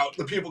talk about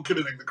the people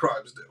committing the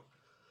crimes do.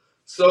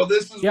 So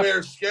this is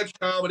where sketch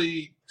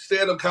comedy,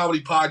 stand-up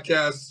comedy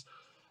podcasts,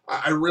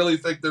 I really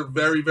think they're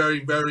very,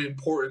 very, very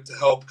important to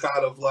help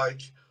kind of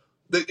like,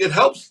 it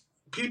helps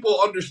people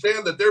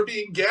understand that they're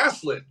being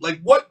gaslit.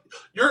 Like, what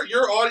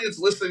your audience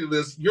listening to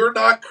this, you're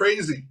not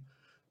crazy.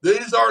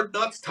 These are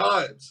nuts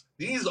times.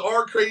 These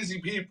are crazy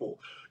people.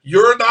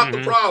 You're not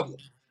the problem.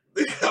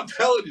 I'm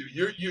telling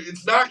you,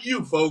 it's not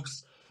you,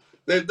 folks.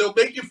 They'll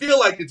make you feel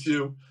like it's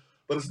you,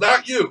 but it's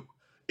not you.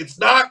 It's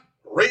not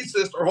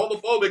racist or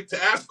homophobic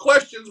to ask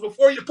questions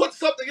before you put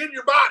something in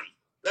your body.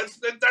 That's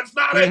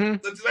not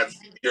it.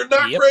 You're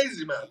not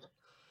crazy, man.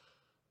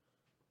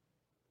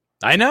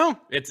 I know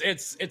it's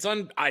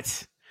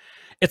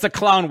a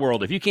clown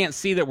world. If you can't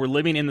see that we're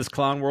living in this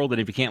clown world,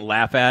 and if you can't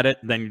laugh at it,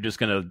 then you're just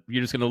gonna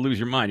lose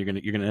your mind.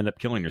 You're gonna end up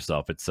killing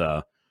yourself. It's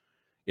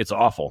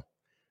awful.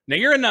 Now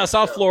you're in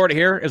South Florida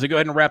here. As we go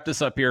ahead and wrap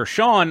this up here,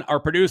 Sean,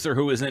 our producer,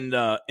 who is in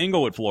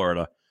Inglewood,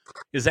 Florida,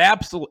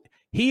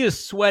 he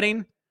is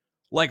sweating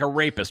like a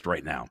rapist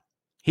right now.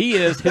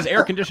 His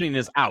air conditioning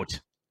is out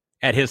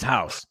at his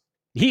house.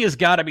 He has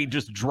got to be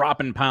just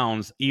dropping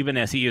pounds even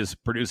as he is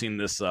producing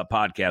this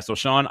podcast. So,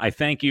 Sean, I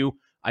thank you.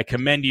 I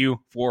commend you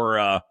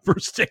for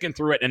sticking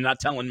through it and not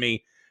telling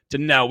me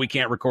no, we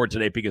can't record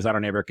today because I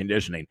don't have air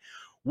conditioning.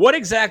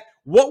 What's the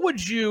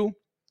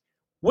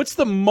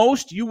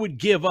most you would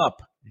give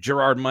up,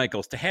 Gerard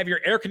Michaels, to have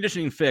your air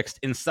conditioning fixed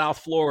in South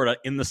Florida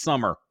in the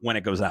summer when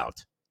it goes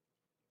out?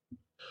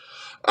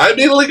 I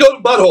immediately go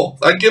to butthole.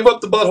 I give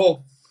up the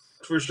butthole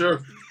for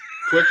sure.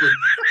 Quickly.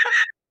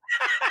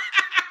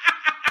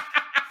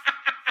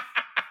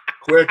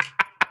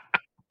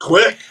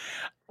 Quick.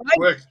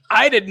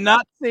 I did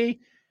not see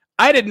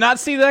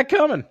that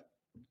coming.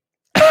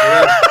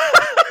 Yeah.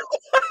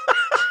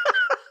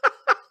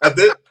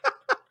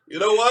 You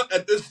know what?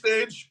 At this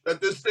stage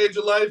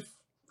of life,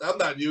 I'm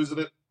not using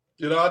it.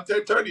 I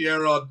turn the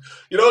air on.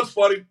 You know what's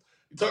funny?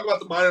 You talk about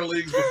the minor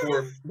leagues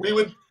before. We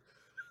would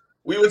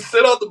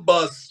sit on the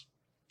bus,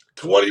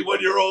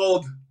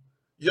 21-year-old,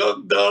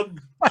 young, dumb,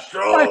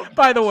 strong.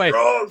 By the way,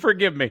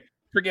 forgive me.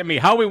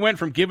 How we went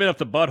from giving up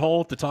the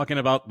butthole to talking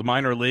about the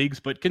minor leagues,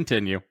 but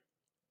continue.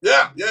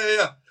 Yeah.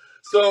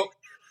 So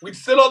we'd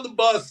sit on the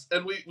bus,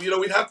 and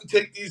we'd have to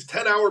take these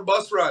 10-hour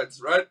bus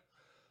rides, right?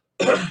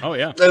 Oh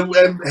yeah.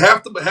 And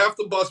half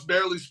the bus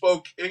barely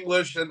spoke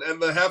English, and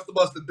the half the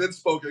bus that did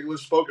spoke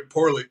English spoke it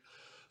poorly.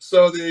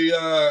 So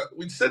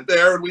we'd sit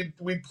there and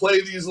we'd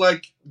play these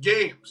like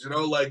games,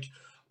 like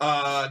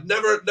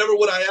never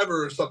would I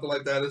ever or something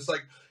like that. It's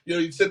like,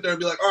 you'd sit there and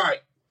be like, all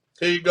right,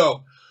 here you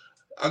go.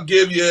 I'll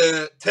give you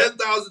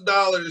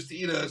 $10,000 to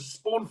eat a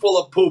spoonful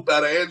of poop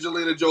out of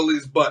Angelina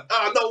Jolie's butt.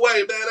 Oh, no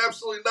way, man.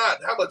 Absolutely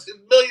not. How much?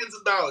 Millions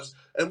of dollars.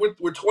 And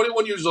we're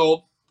 21 years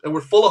old, and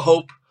we're full of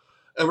hope,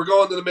 and we're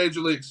going to the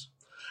major leagues.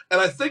 And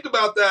I think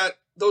about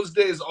those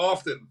days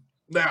often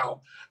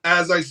now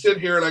as I sit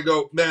here and I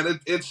go, man,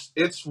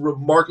 it's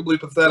remarkably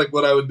pathetic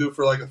what I would do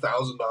for like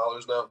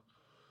 $1,000 now.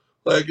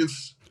 Like,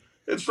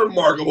 it's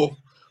remarkable.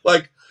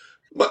 Like,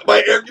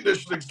 my air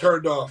conditioning's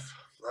turned off.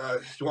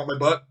 You want my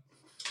butt?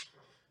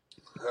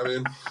 I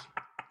mean,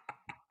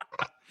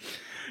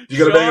 you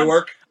got to make it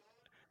work?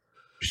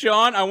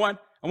 Sean, I want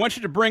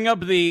you to bring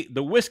up the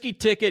whiskey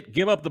ticket,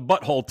 give up the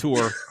butthole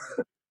tour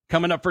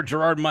coming up for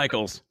Gerard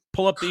Michaels.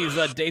 Pull up these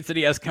dates that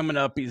he has coming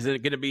up. He's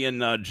going to be in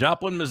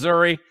Joplin,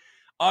 Missouri,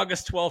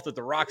 August 12th at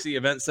the Roxy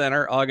Event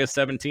Center, August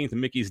 17th at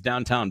Mickey's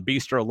Downtown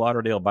Bistro,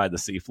 Lauderdale by the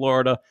Sea,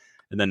 Florida,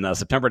 and then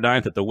September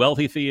 9th at the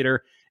Wealthy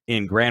Theater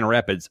in Grand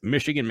Rapids,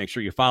 Michigan. Make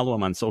sure you follow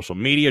him on social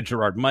media,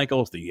 Gerard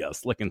Michaels, the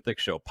Slick and Thick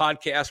Show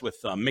podcast with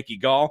Mickey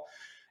Gall.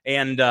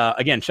 And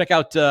again, check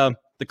out the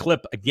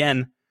clip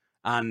again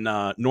on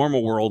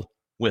Normal World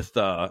with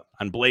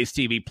on Blaze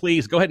TV.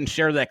 Please go ahead and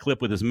share that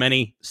clip with as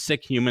many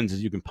sick humans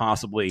as you can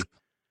possibly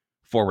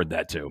forward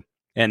that to.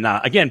 And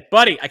again,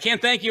 buddy, I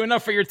can't thank you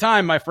enough for your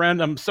time, my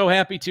friend. I'm so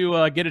happy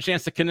to get a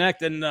chance to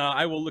connect, and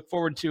I will look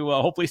forward to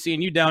hopefully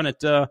seeing you down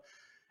at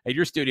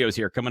your studios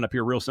here coming up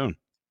here real soon.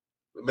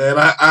 Man,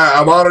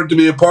 I'm honored to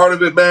be a part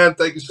of it, man.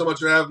 Thank you so much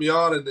for having me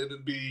on, and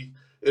it'd be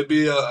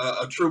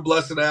a true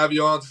blessing to have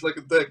you on, Slick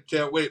and Thick.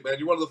 Can't wait, man.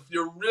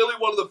 You're really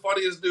one of the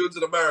funniest dudes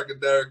in America,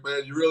 Derek,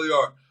 man. You really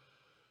are.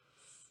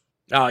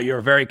 Oh,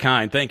 you're very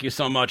kind. Thank you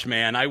so much,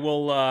 man. I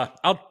will.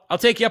 I'll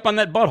take you up on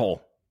that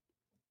butthole.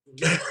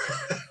 Yeah.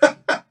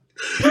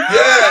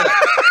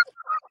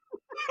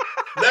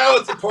 Now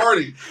it's a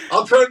party.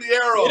 I'll turn the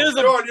air off.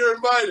 Sean, you're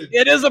invited.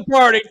 It is a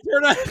party.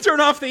 Turn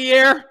off the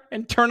air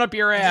and turn up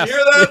your ass. Did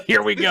you hear that?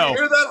 Here we go. Did you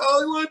hear that,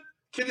 Hollywood?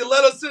 Can you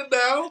let us in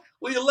now?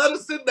 Will you let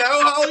us in now,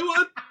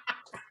 Hollywood?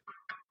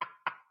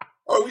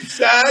 Are we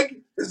SAG?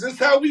 Is this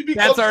how we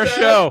become That's our SAG?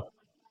 show.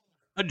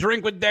 A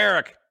Drink with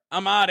Derek.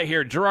 I'm out of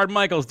here. Gerard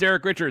Michaels,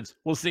 Derek Richards.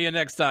 We'll see you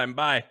next time.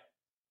 Bye.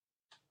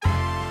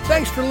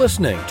 Thanks for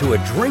listening to A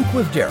Drink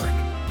with Derek.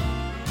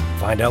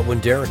 Find out when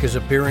Derek is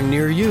appearing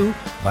near you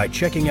by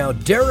checking out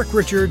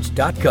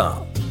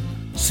DerekRichards.com.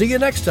 See you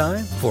next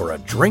time for A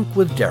Drink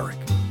with Derek.